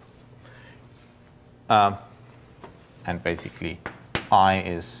 And basically I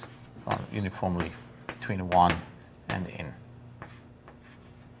is uniformly between 1 and n.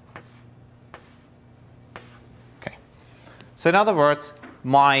 Okay. So in other words,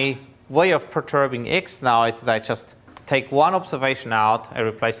 my way of perturbing x now is that I just take one observation out, I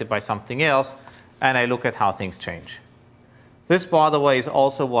replace it by something else, and I look at how things change. This, by the way, is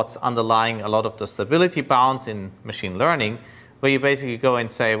also what's underlying a lot of the stability bounds in machine learning, where you basically go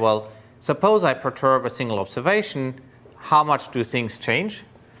and say, well, suppose I perturb a single observation, how much do things change?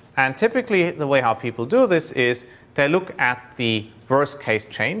 And typically, the way how people do this is they look at the worst case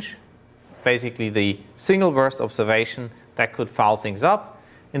change, basically the single worst observation that could foul things up,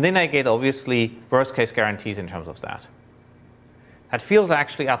 and then I get obviously worst case guarantees in terms of that. That feels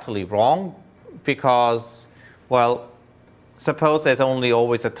actually utterly wrong because, well, suppose there's only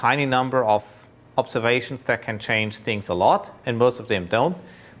always a tiny number of observations that can change things a lot, and most of them don't,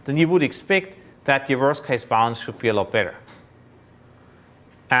 then you would expect that your worst case bounds should be a lot better.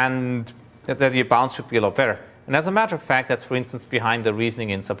 And that your bounds should be a lot better. And as a matter of fact, that's, for instance, behind the reasoning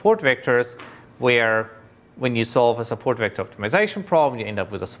in support vectors, where when you solve a support vector optimization problem, you end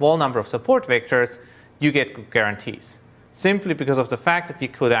up with a small number of support vectors, you get good guarantees. Simply because of the fact that you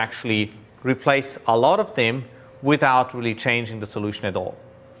could actually replace a lot of them without really changing the solution at all.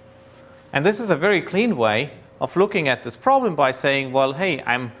 And this is a very clean way of looking at this problem by saying, well, hey,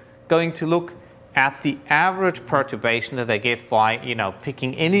 I'm going to look at the average perturbation that I get by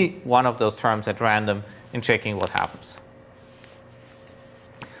picking any one of those terms at random and checking what happens.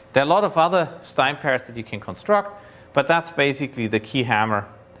 There are a lot of other Stein pairs that you can construct, but that's basically the key hammer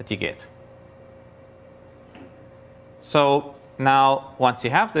that you get. So now, once you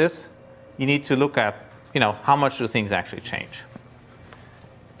have this, you need to look at how much do things actually change.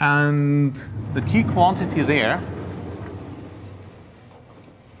 And the key quantity there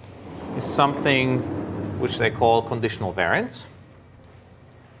is something which they call conditional variance.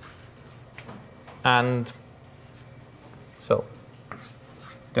 And so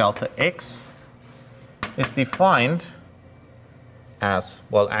delta x is defined as,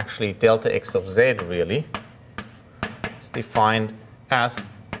 well, actually delta x of z really is defined as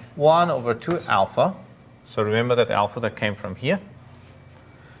 1 over 2 alpha. So remember that alpha that came from here.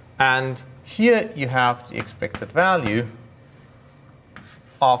 And here you have the expected value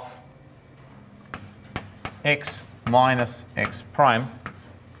of x minus x prime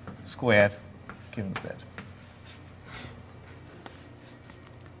squared given z.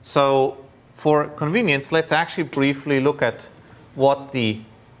 So for convenience, let's actually briefly look at what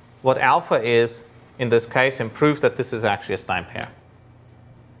alpha is in this case and prove that this is actually a Stein pair.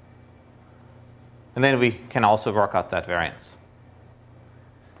 And then we can also work out that variance.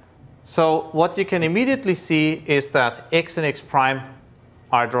 So what you can immediately see is that x and x prime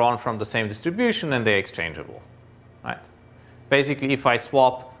are drawn from the same distribution and they're exchangeable. Right? Basically, if I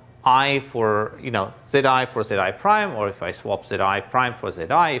swap I for zi for zi prime, or if I swap zi prime for zi,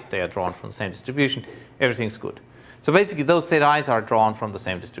 if they are drawn from the same distribution, everything's good. So basically, those zi's are drawn from the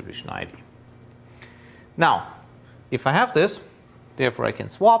same distribution ID. Now, if I have this, therefore I can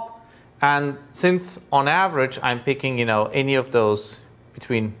swap. And since on average I'm picking any of those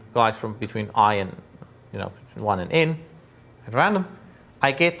guys from between I and between 1 and n at random,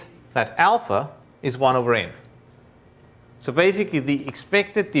 I get that alpha is 1 over n. So basically the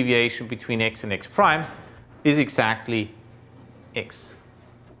expected deviation between x and x prime is exactly x.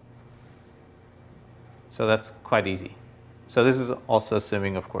 So that's quite easy. So this is also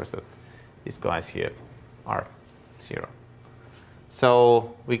assuming, of course, that these guys here are 0.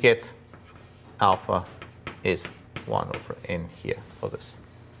 So we get alpha is 1 over n here for this.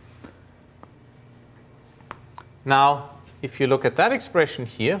 Now, if you look at that expression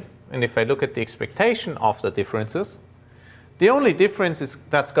here, and if I look at the expectation of the differences, the only difference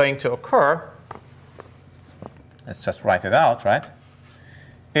that's going to occur, let's just write it out, right,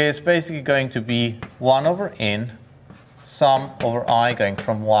 is basically going to be 1 over n sum over I going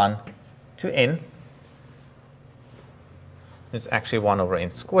from 1 to n. It's actually 1 over n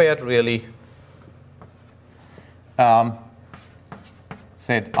squared, really.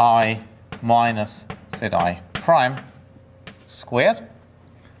 Zi minus zi prime squared.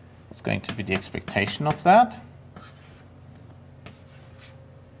 It's going to be the expectation of that.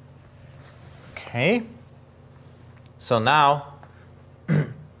 Okay. So now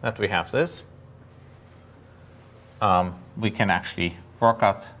that we have this, we can actually work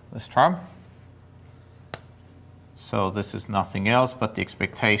out this term. So this is nothing else but the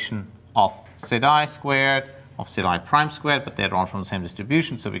expectation of Zi squared, of Zi prime squared, but they're drawn from the same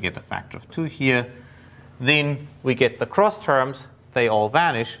distribution, so we get a factor of 2 here. Then we get the cross terms, they all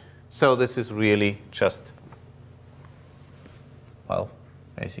vanish, so this is really just, well,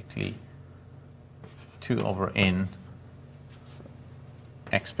 basically 2 over n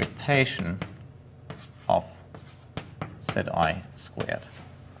expectation of Zi squared.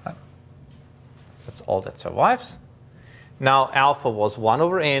 Right? That's all that survives. Now alpha was 1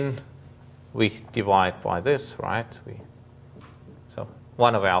 over n. We divide by this, right? So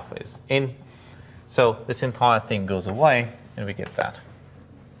 1 over alpha is n. So this entire thing goes away, and we get that.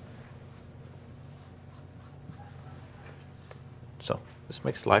 So this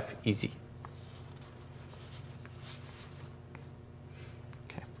makes life easy.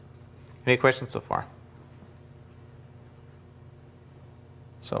 Okay. Any questions so far?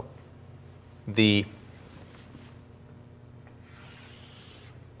 So the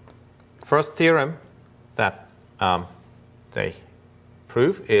first theorem that they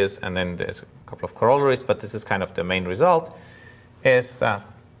prove is, and then there's a couple of corollaries, but this is kind of the main result, is that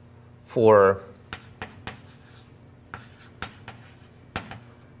for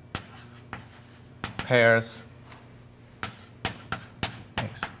pairs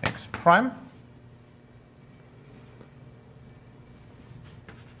x prime,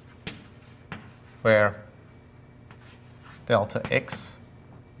 where delta x,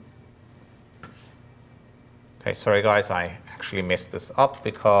 okay, sorry guys, I actually messed this up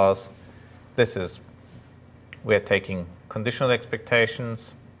because this is, we're taking conditional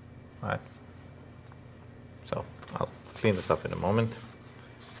expectations, right? So I'll clean this up in a moment.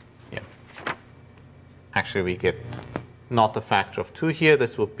 Yeah. Actually, we get not the factor of 2 here.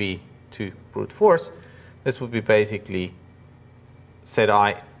 This would be 2 brute force. This would be basically Zi.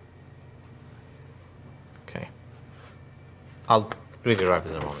 Okay. I'll rederive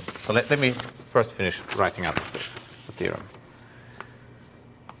it in a moment. So let me first finish writing out the theorem.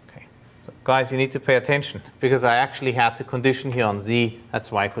 Guys, you need to pay attention, because I actually had to condition here on z.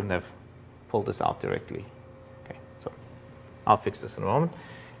 That's why I couldn't have pulled this out directly. Okay, so I'll fix this in a moment.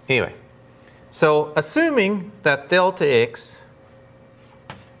 Anyway, so assuming that delta x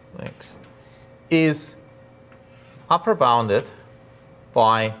is upper bounded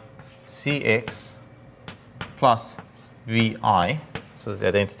by cx plus vi, so the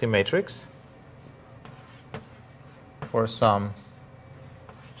identity matrix, for some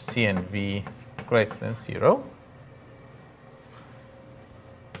C and V greater than 0,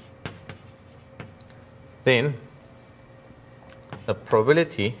 then the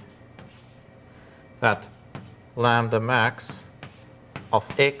probability that lambda max of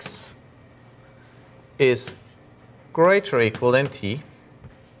x is greater or equal than t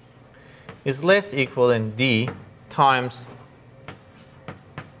is less equal than d times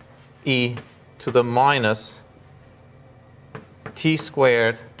e to the minus t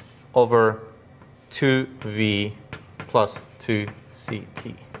squared over 2v plus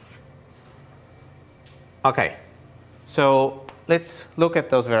 2ct. Okay, so let's look at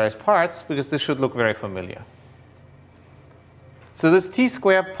those various parts, because this should look very familiar. So this t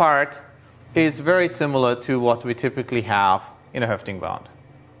squared part is very similar to what we typically have in a Hoeffding bound.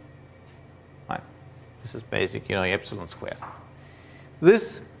 Right. This is basic, epsilon squared.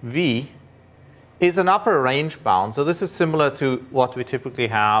 This v is an upper range bound. So this is similar to what we typically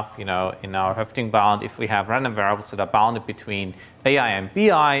have, in our Hoeffding bound if we have random variables that are bounded between ai and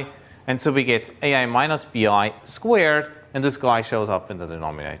bi. And so we get ai minus bi squared, and this guy shows up in the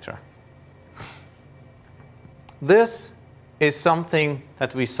denominator. This is something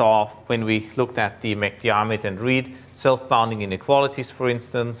that we saw when we looked at the McDiarmid and Reed self-bounding inequalities, for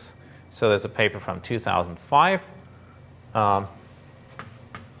instance. So there's a paper from 2005.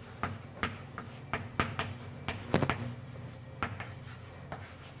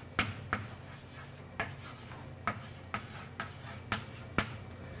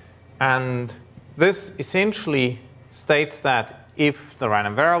 And this essentially states that if the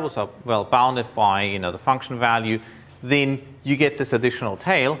random variables are well bounded by the function value, then you get this additional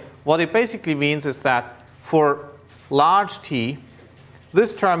tail. What it basically means is that for large t,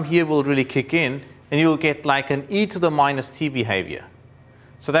 this term here will really kick in, and you'll get like an e to the minus t behavior.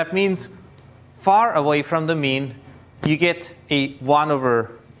 So that means far away from the mean, you get a 1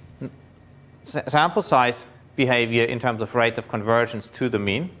 over sample size behavior in terms of rate of convergence to the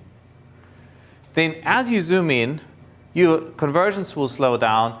mean. Then as you zoom in, your convergence will slow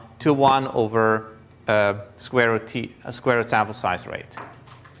down to 1 over square root sample size rate.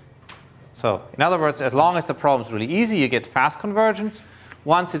 So in other words, as long as the problem is really easy, you get fast convergence.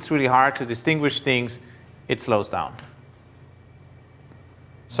 Once it's really hard to distinguish things, it slows down.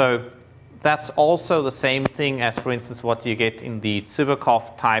 So that's also the same thing as, for instance, what you get in the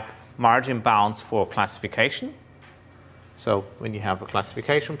Zubikov type margin bounds for classification. So when you have a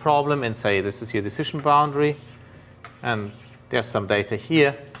classification problem and say this is your decision boundary and there's some data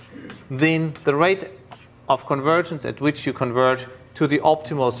here, then the rate of convergence at which you converge to the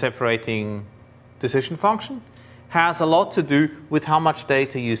optimal separating decision function has a lot to do with how much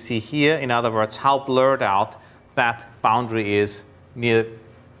data you see here. In other words, how blurred out that boundary is near,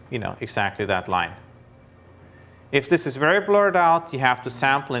 exactly that line. If this is very blurred out, you have to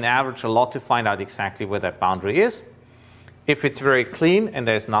sample and average a lot to find out exactly where that boundary is. If it's very clean and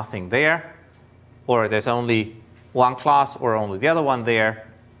there's nothing there, or there's only one class or only the other one there,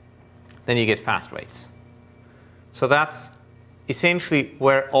 then you get fast rates. So that's essentially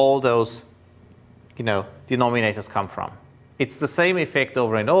where all those denominators come from. It's the same effect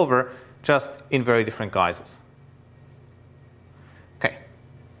over and over, just in very different guises. Okay,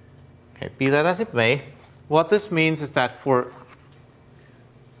 be that as it may, what this means is that for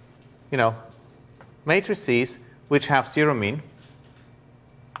matrices which have zero mean,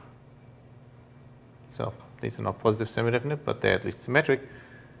 so these are not positive semi-definite, but they're at least symmetric,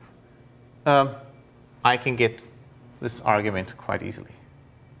 I can get this argument quite easily.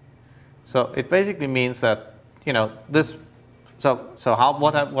 So it basically means that this.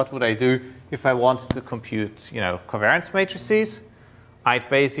 What would I do if I wanted to compute covariance matrices? I'd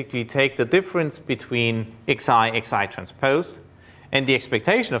basically take the difference between xi transposed and the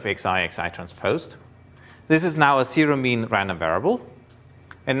expectation of xi transposed. This is now a zero mean random variable.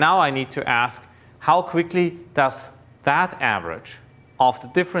 And now I need to ask, how quickly does that average of the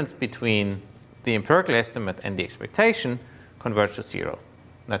difference between the empirical estimate and the expectation converge to zero?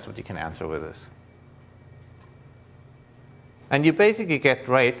 That's what you can answer with this. And you basically get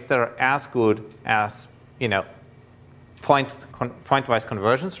rates that are as good as pointwise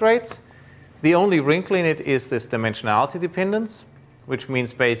convergence rates. The only wrinkle in it is this dimensionality dependence, which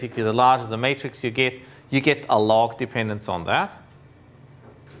means basically the larger the matrix you get a log dependence on that.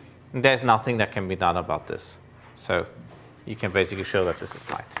 And there's nothing that can be done about this. So you can basically show that this is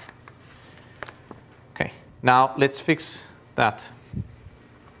tight. Okay, now let's fix that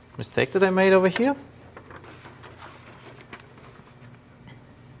mistake that I made over here.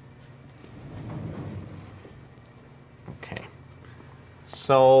 Okay,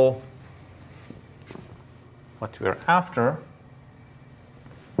 so what we're after,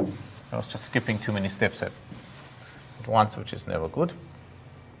 I was just skipping too many steps at once, which is never good.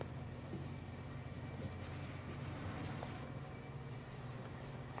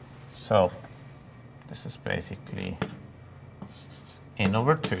 So this is basically n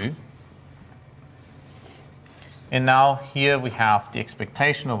over 2. And now here we have the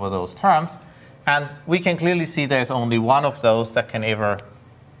expectation over those terms. And we can clearly see there's only one of those that can ever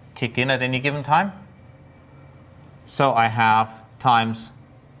kick in at any given time. So I have times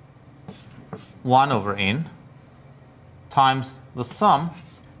 1 over n times the sum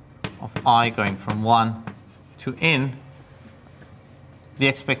of I going from 1 to n, the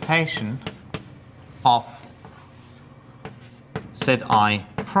expectation of Zi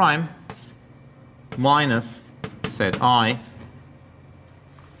prime minus Zi,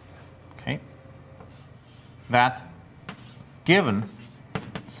 okay, that given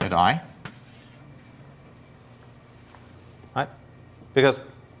Zi, right? Because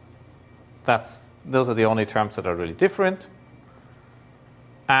those are the only terms that are really different.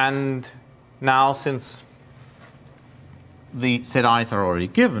 And now since the Zi's are already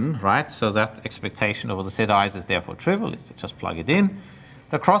given, right? So that expectation over the Zi's is therefore trivial. You just plug it in.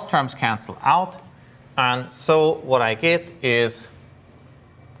 The cross terms cancel out. And so what I get is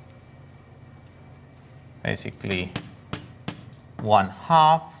basically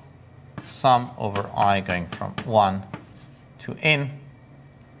 1/2 sum over I going from 1 to n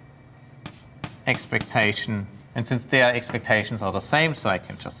expectation. And since their expectations are the same, so I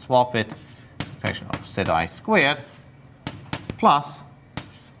can just swap it, expectation of Zi squared plus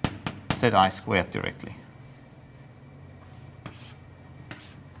Zi squared directly.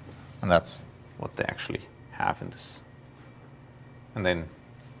 And that's what they actually have in this. And then,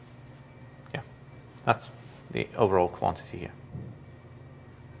 yeah, that's the overall quantity here.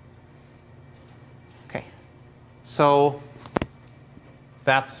 Okay, so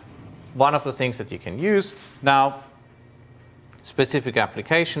that's one of the things that you can use. Now, specific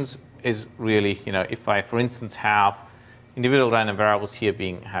applications is really, if I, for instance, have individual random variables here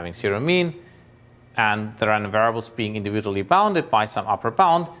having zero mean, and the random variables being individually bounded by some upper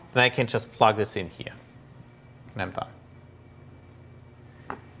bound, then I can just plug this in here, and I'm done.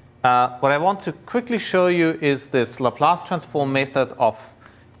 What I want to quickly show you is this Laplace transform method of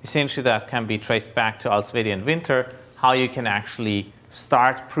essentially that can be traced back to Alsvedi and Winter, how you can actually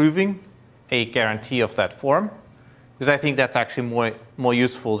start proving a guarantee of that form, because I think that's actually more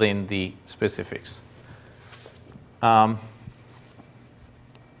useful than the specifics.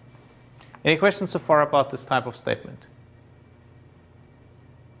 Any questions so far about this type of statement?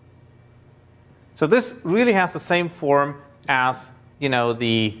 So this really has the same form as,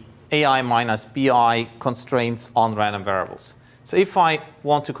 the AI minus BI constraints on random variables. So if I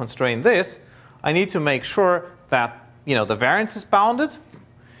want to constrain this, I need to make sure that the variance is bounded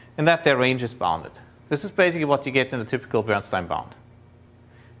and that their range is bounded. This is basically what you get in the typical Bernstein bound.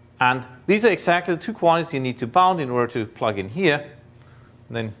 And these are exactly the two quantities you need to bound in order to plug in here.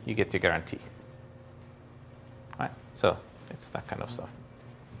 And then you get your guarantee. Right? So it's that kind of stuff.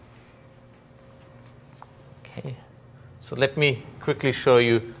 Okay. So let me quickly show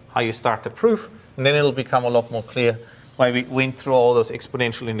you how you start the proof, and then it'll become a lot more clear why we went through all those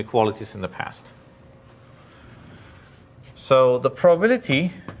exponential inequalities in the past. So the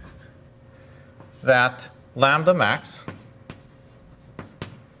probability that lambda max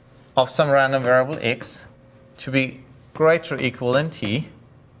of some random variable x to be greater or equal than t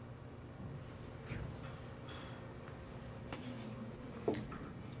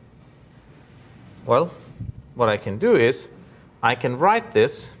well, what I can do is I can write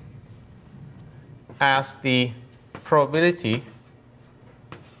this as the probability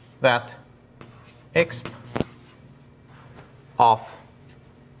that exp of,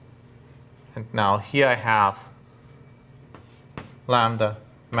 and now here I have lambda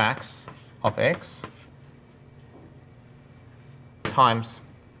max of x times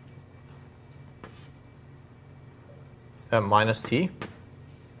minus t,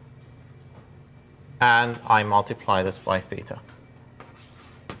 and I multiply this by theta.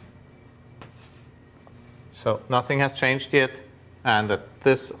 So nothing has changed yet, and that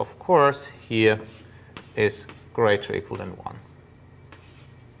this, of course, here is greater or equal than 1.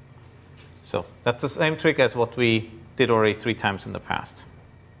 So that's the same trick as what we did already 3 times in the past.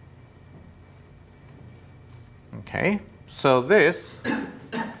 Okay, so this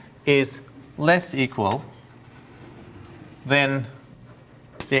is less equal than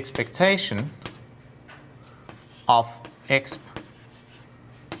the expectation of exp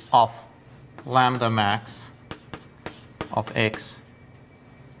of lambda max of x,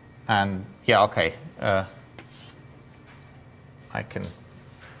 and I can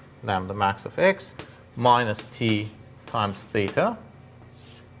lambda max of x minus t times theta.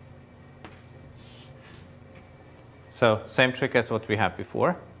 So same trick as what we had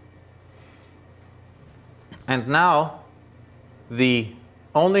before. And now the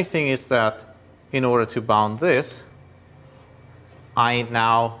only thing is that in order to bound this, I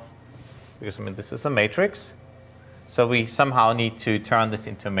now, because this is a matrix, so we somehow need to turn this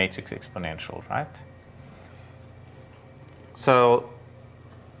into a matrix exponential, right? So,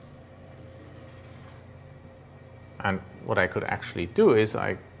 and what I could actually do is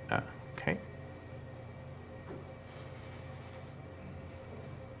okay.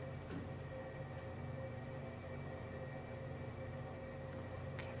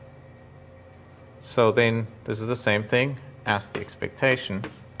 So then this is the same thing as the expectation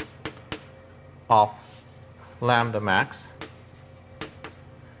of lambda max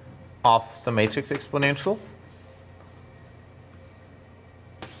of the matrix exponential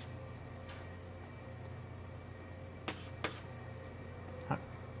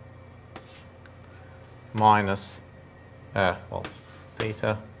minus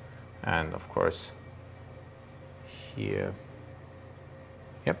theta, and of course here,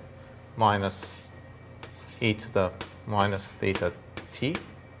 minus e to the minus theta t.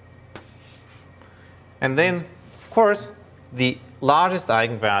 And then, of course, the largest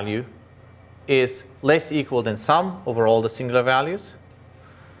eigenvalue is less equal than sum over all the singular values.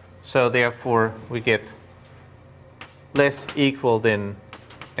 So therefore, we get less equal than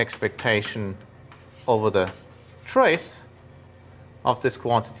expectation over the trace of this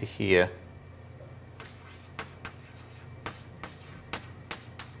quantity here.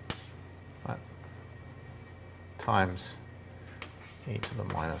 Times e to the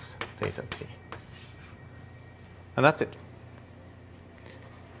minus theta t. And that's it.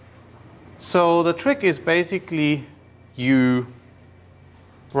 So the trick is basically you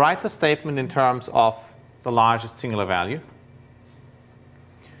write the statement in terms of the largest singular value.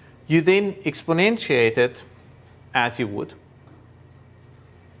 You then exponentiate it as you would.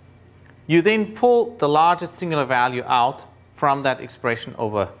 You then pull the largest singular value out from that expression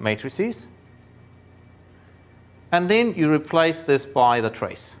over matrices. And then you replace this by the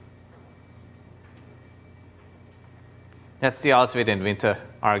trace. That's the Auschwitz and Winter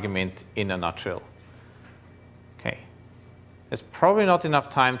argument in a nutshell. Okay. There's probably not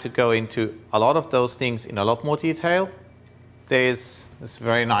enough time to go into a lot of those things in a lot more detail. There's this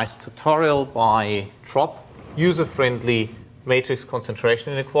very nice tutorial by Trop, user-friendly matrix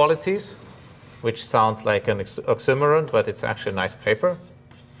concentration inequalities, which sounds like an oxymoron, but it's actually a nice paper.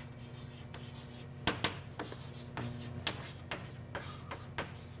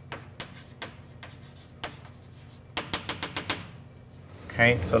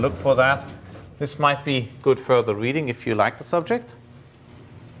 Okay, so look for that. This might be good further reading if you like the subject.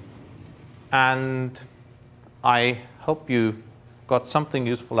 And I hope you got something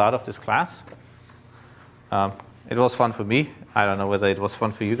useful out of this class. It was fun for me. I don't know whether it was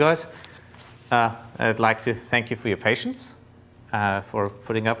fun for you guys. I'd like to thank you for your patience, for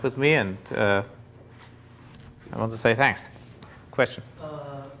putting up with me, and I want to say thanks. Question?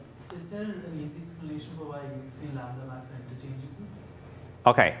 Is there an easy explanation for why U3 and lambda max are interchangeable?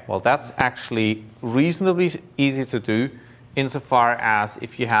 Okay, well, that's actually reasonably easy to do insofar as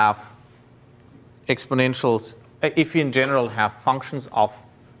if you have exponentials, if you in general have functions of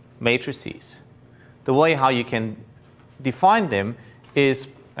matrices. The way how you can define them is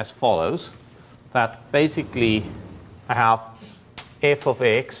as follows, that basically I have f of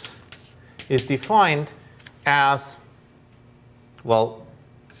x is defined as, well,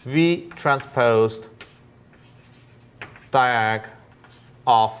 V transposed diag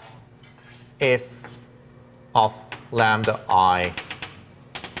of f of lambda I,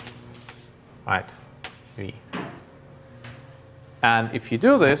 right, V. And if you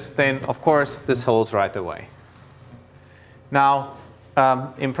do this, then of course this holds right away. Now,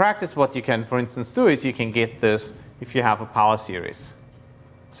 in practice, what you can, for instance, do is you can get this if you have a power series.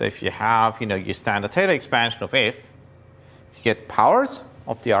 So if you have, your standard Taylor expansion of f, you get powers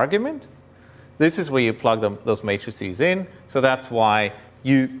of the argument. This is where you plug those matrices in. So that's why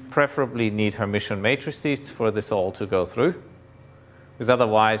you preferably need Hermitian matrices for this all to go through. Because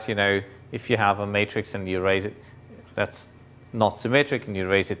otherwise, if you have a matrix and you raise it, that's not symmetric, and you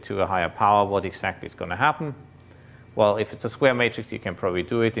raise it to a higher power, what exactly is going to happen? Well, if it's a square matrix, you can probably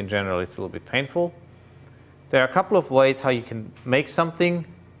do it. In general, it's a little bit painful. There are a couple of ways how you can make something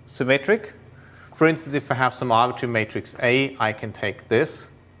symmetric. For instance, if I have some arbitrary matrix A, I can take this,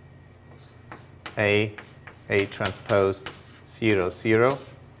 A transpose 0, 0,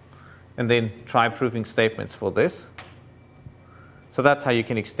 and then try proving statements for this. So that's how you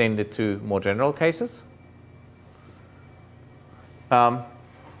can extend it to more general cases. But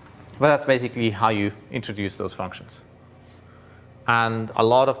that's basically how you introduce those functions. And a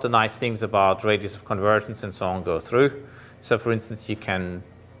lot of the nice things about radius of convergence and so on go through. So for instance, you can,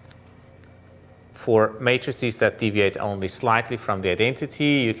 for matrices that deviate only slightly from the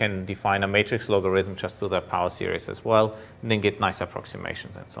identity, you can define a matrix logarithm just to that power series as well, and then get nice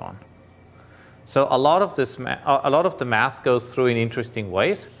approximations and so on. So a lot of the math goes through in interesting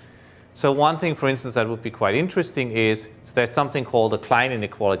ways. So one thing, for instance, that would be quite interesting is there's something called a Klein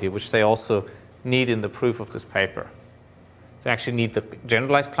inequality, which they also need in the proof of this paper. They actually need the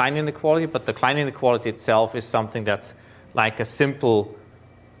generalized Klein inequality, but the Klein inequality itself is something that's like a simple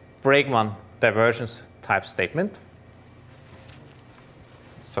Bregman divergence type statement.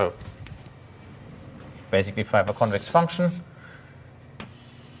 So basically, if I have a convex function,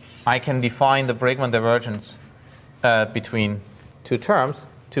 I can define the Bregman divergence between two terms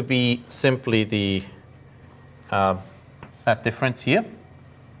to be simply the that difference here.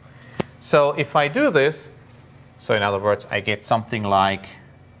 So if I do this, so in other words, I get something like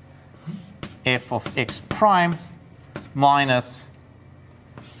f of x prime minus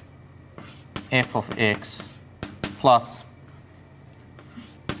f of x plus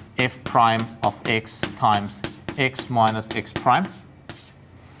f prime of x times x minus x prime.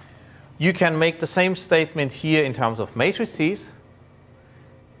 You can make the same statement here in terms of matrices.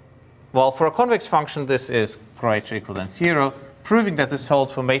 Well, for a convex function, this is greater or equal than 0. Proving that this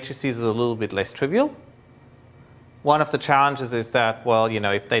holds for matrices is a little bit less trivial. One of the challenges is that, well,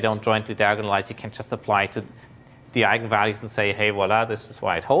 if they don't jointly diagonalize, you can just apply to the eigenvalues and say, hey, voila, this is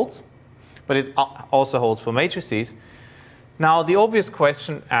why it holds. But it also holds for matrices. Now, the obvious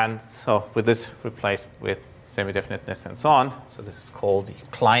question, and so with this replaced with semi-definiteness and so on, so this is called the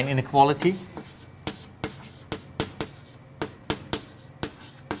Klein inequality.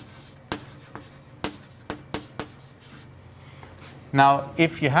 Now,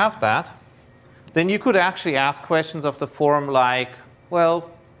 if you have that, then you could actually ask questions of the form like,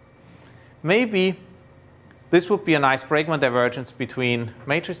 well, maybe this would be a nice Bregman divergence between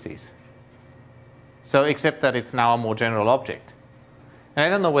matrices. So except that it's now a more general object. And I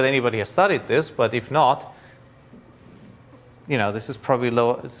don't know whether anybody has studied this, but if not, this is probably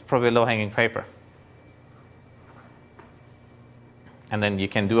it's probably a low-hanging paper. And then you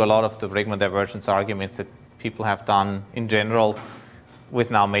can do a lot of the Bregman divergence arguments that people have done in general with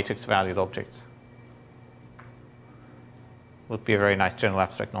now matrix-valued objects. Would be a very nice general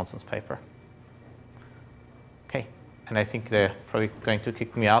abstract nonsense paper. Okay, and I think they're probably going to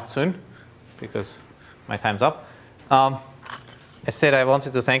kick me out soon because my time's up. I said I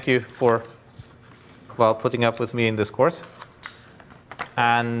wanted to thank you for putting up with me in this course.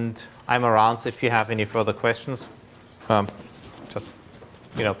 And I'm around if you have any further questions. Just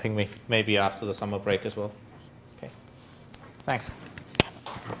ping me maybe after the summer break as well. Okay, thanks.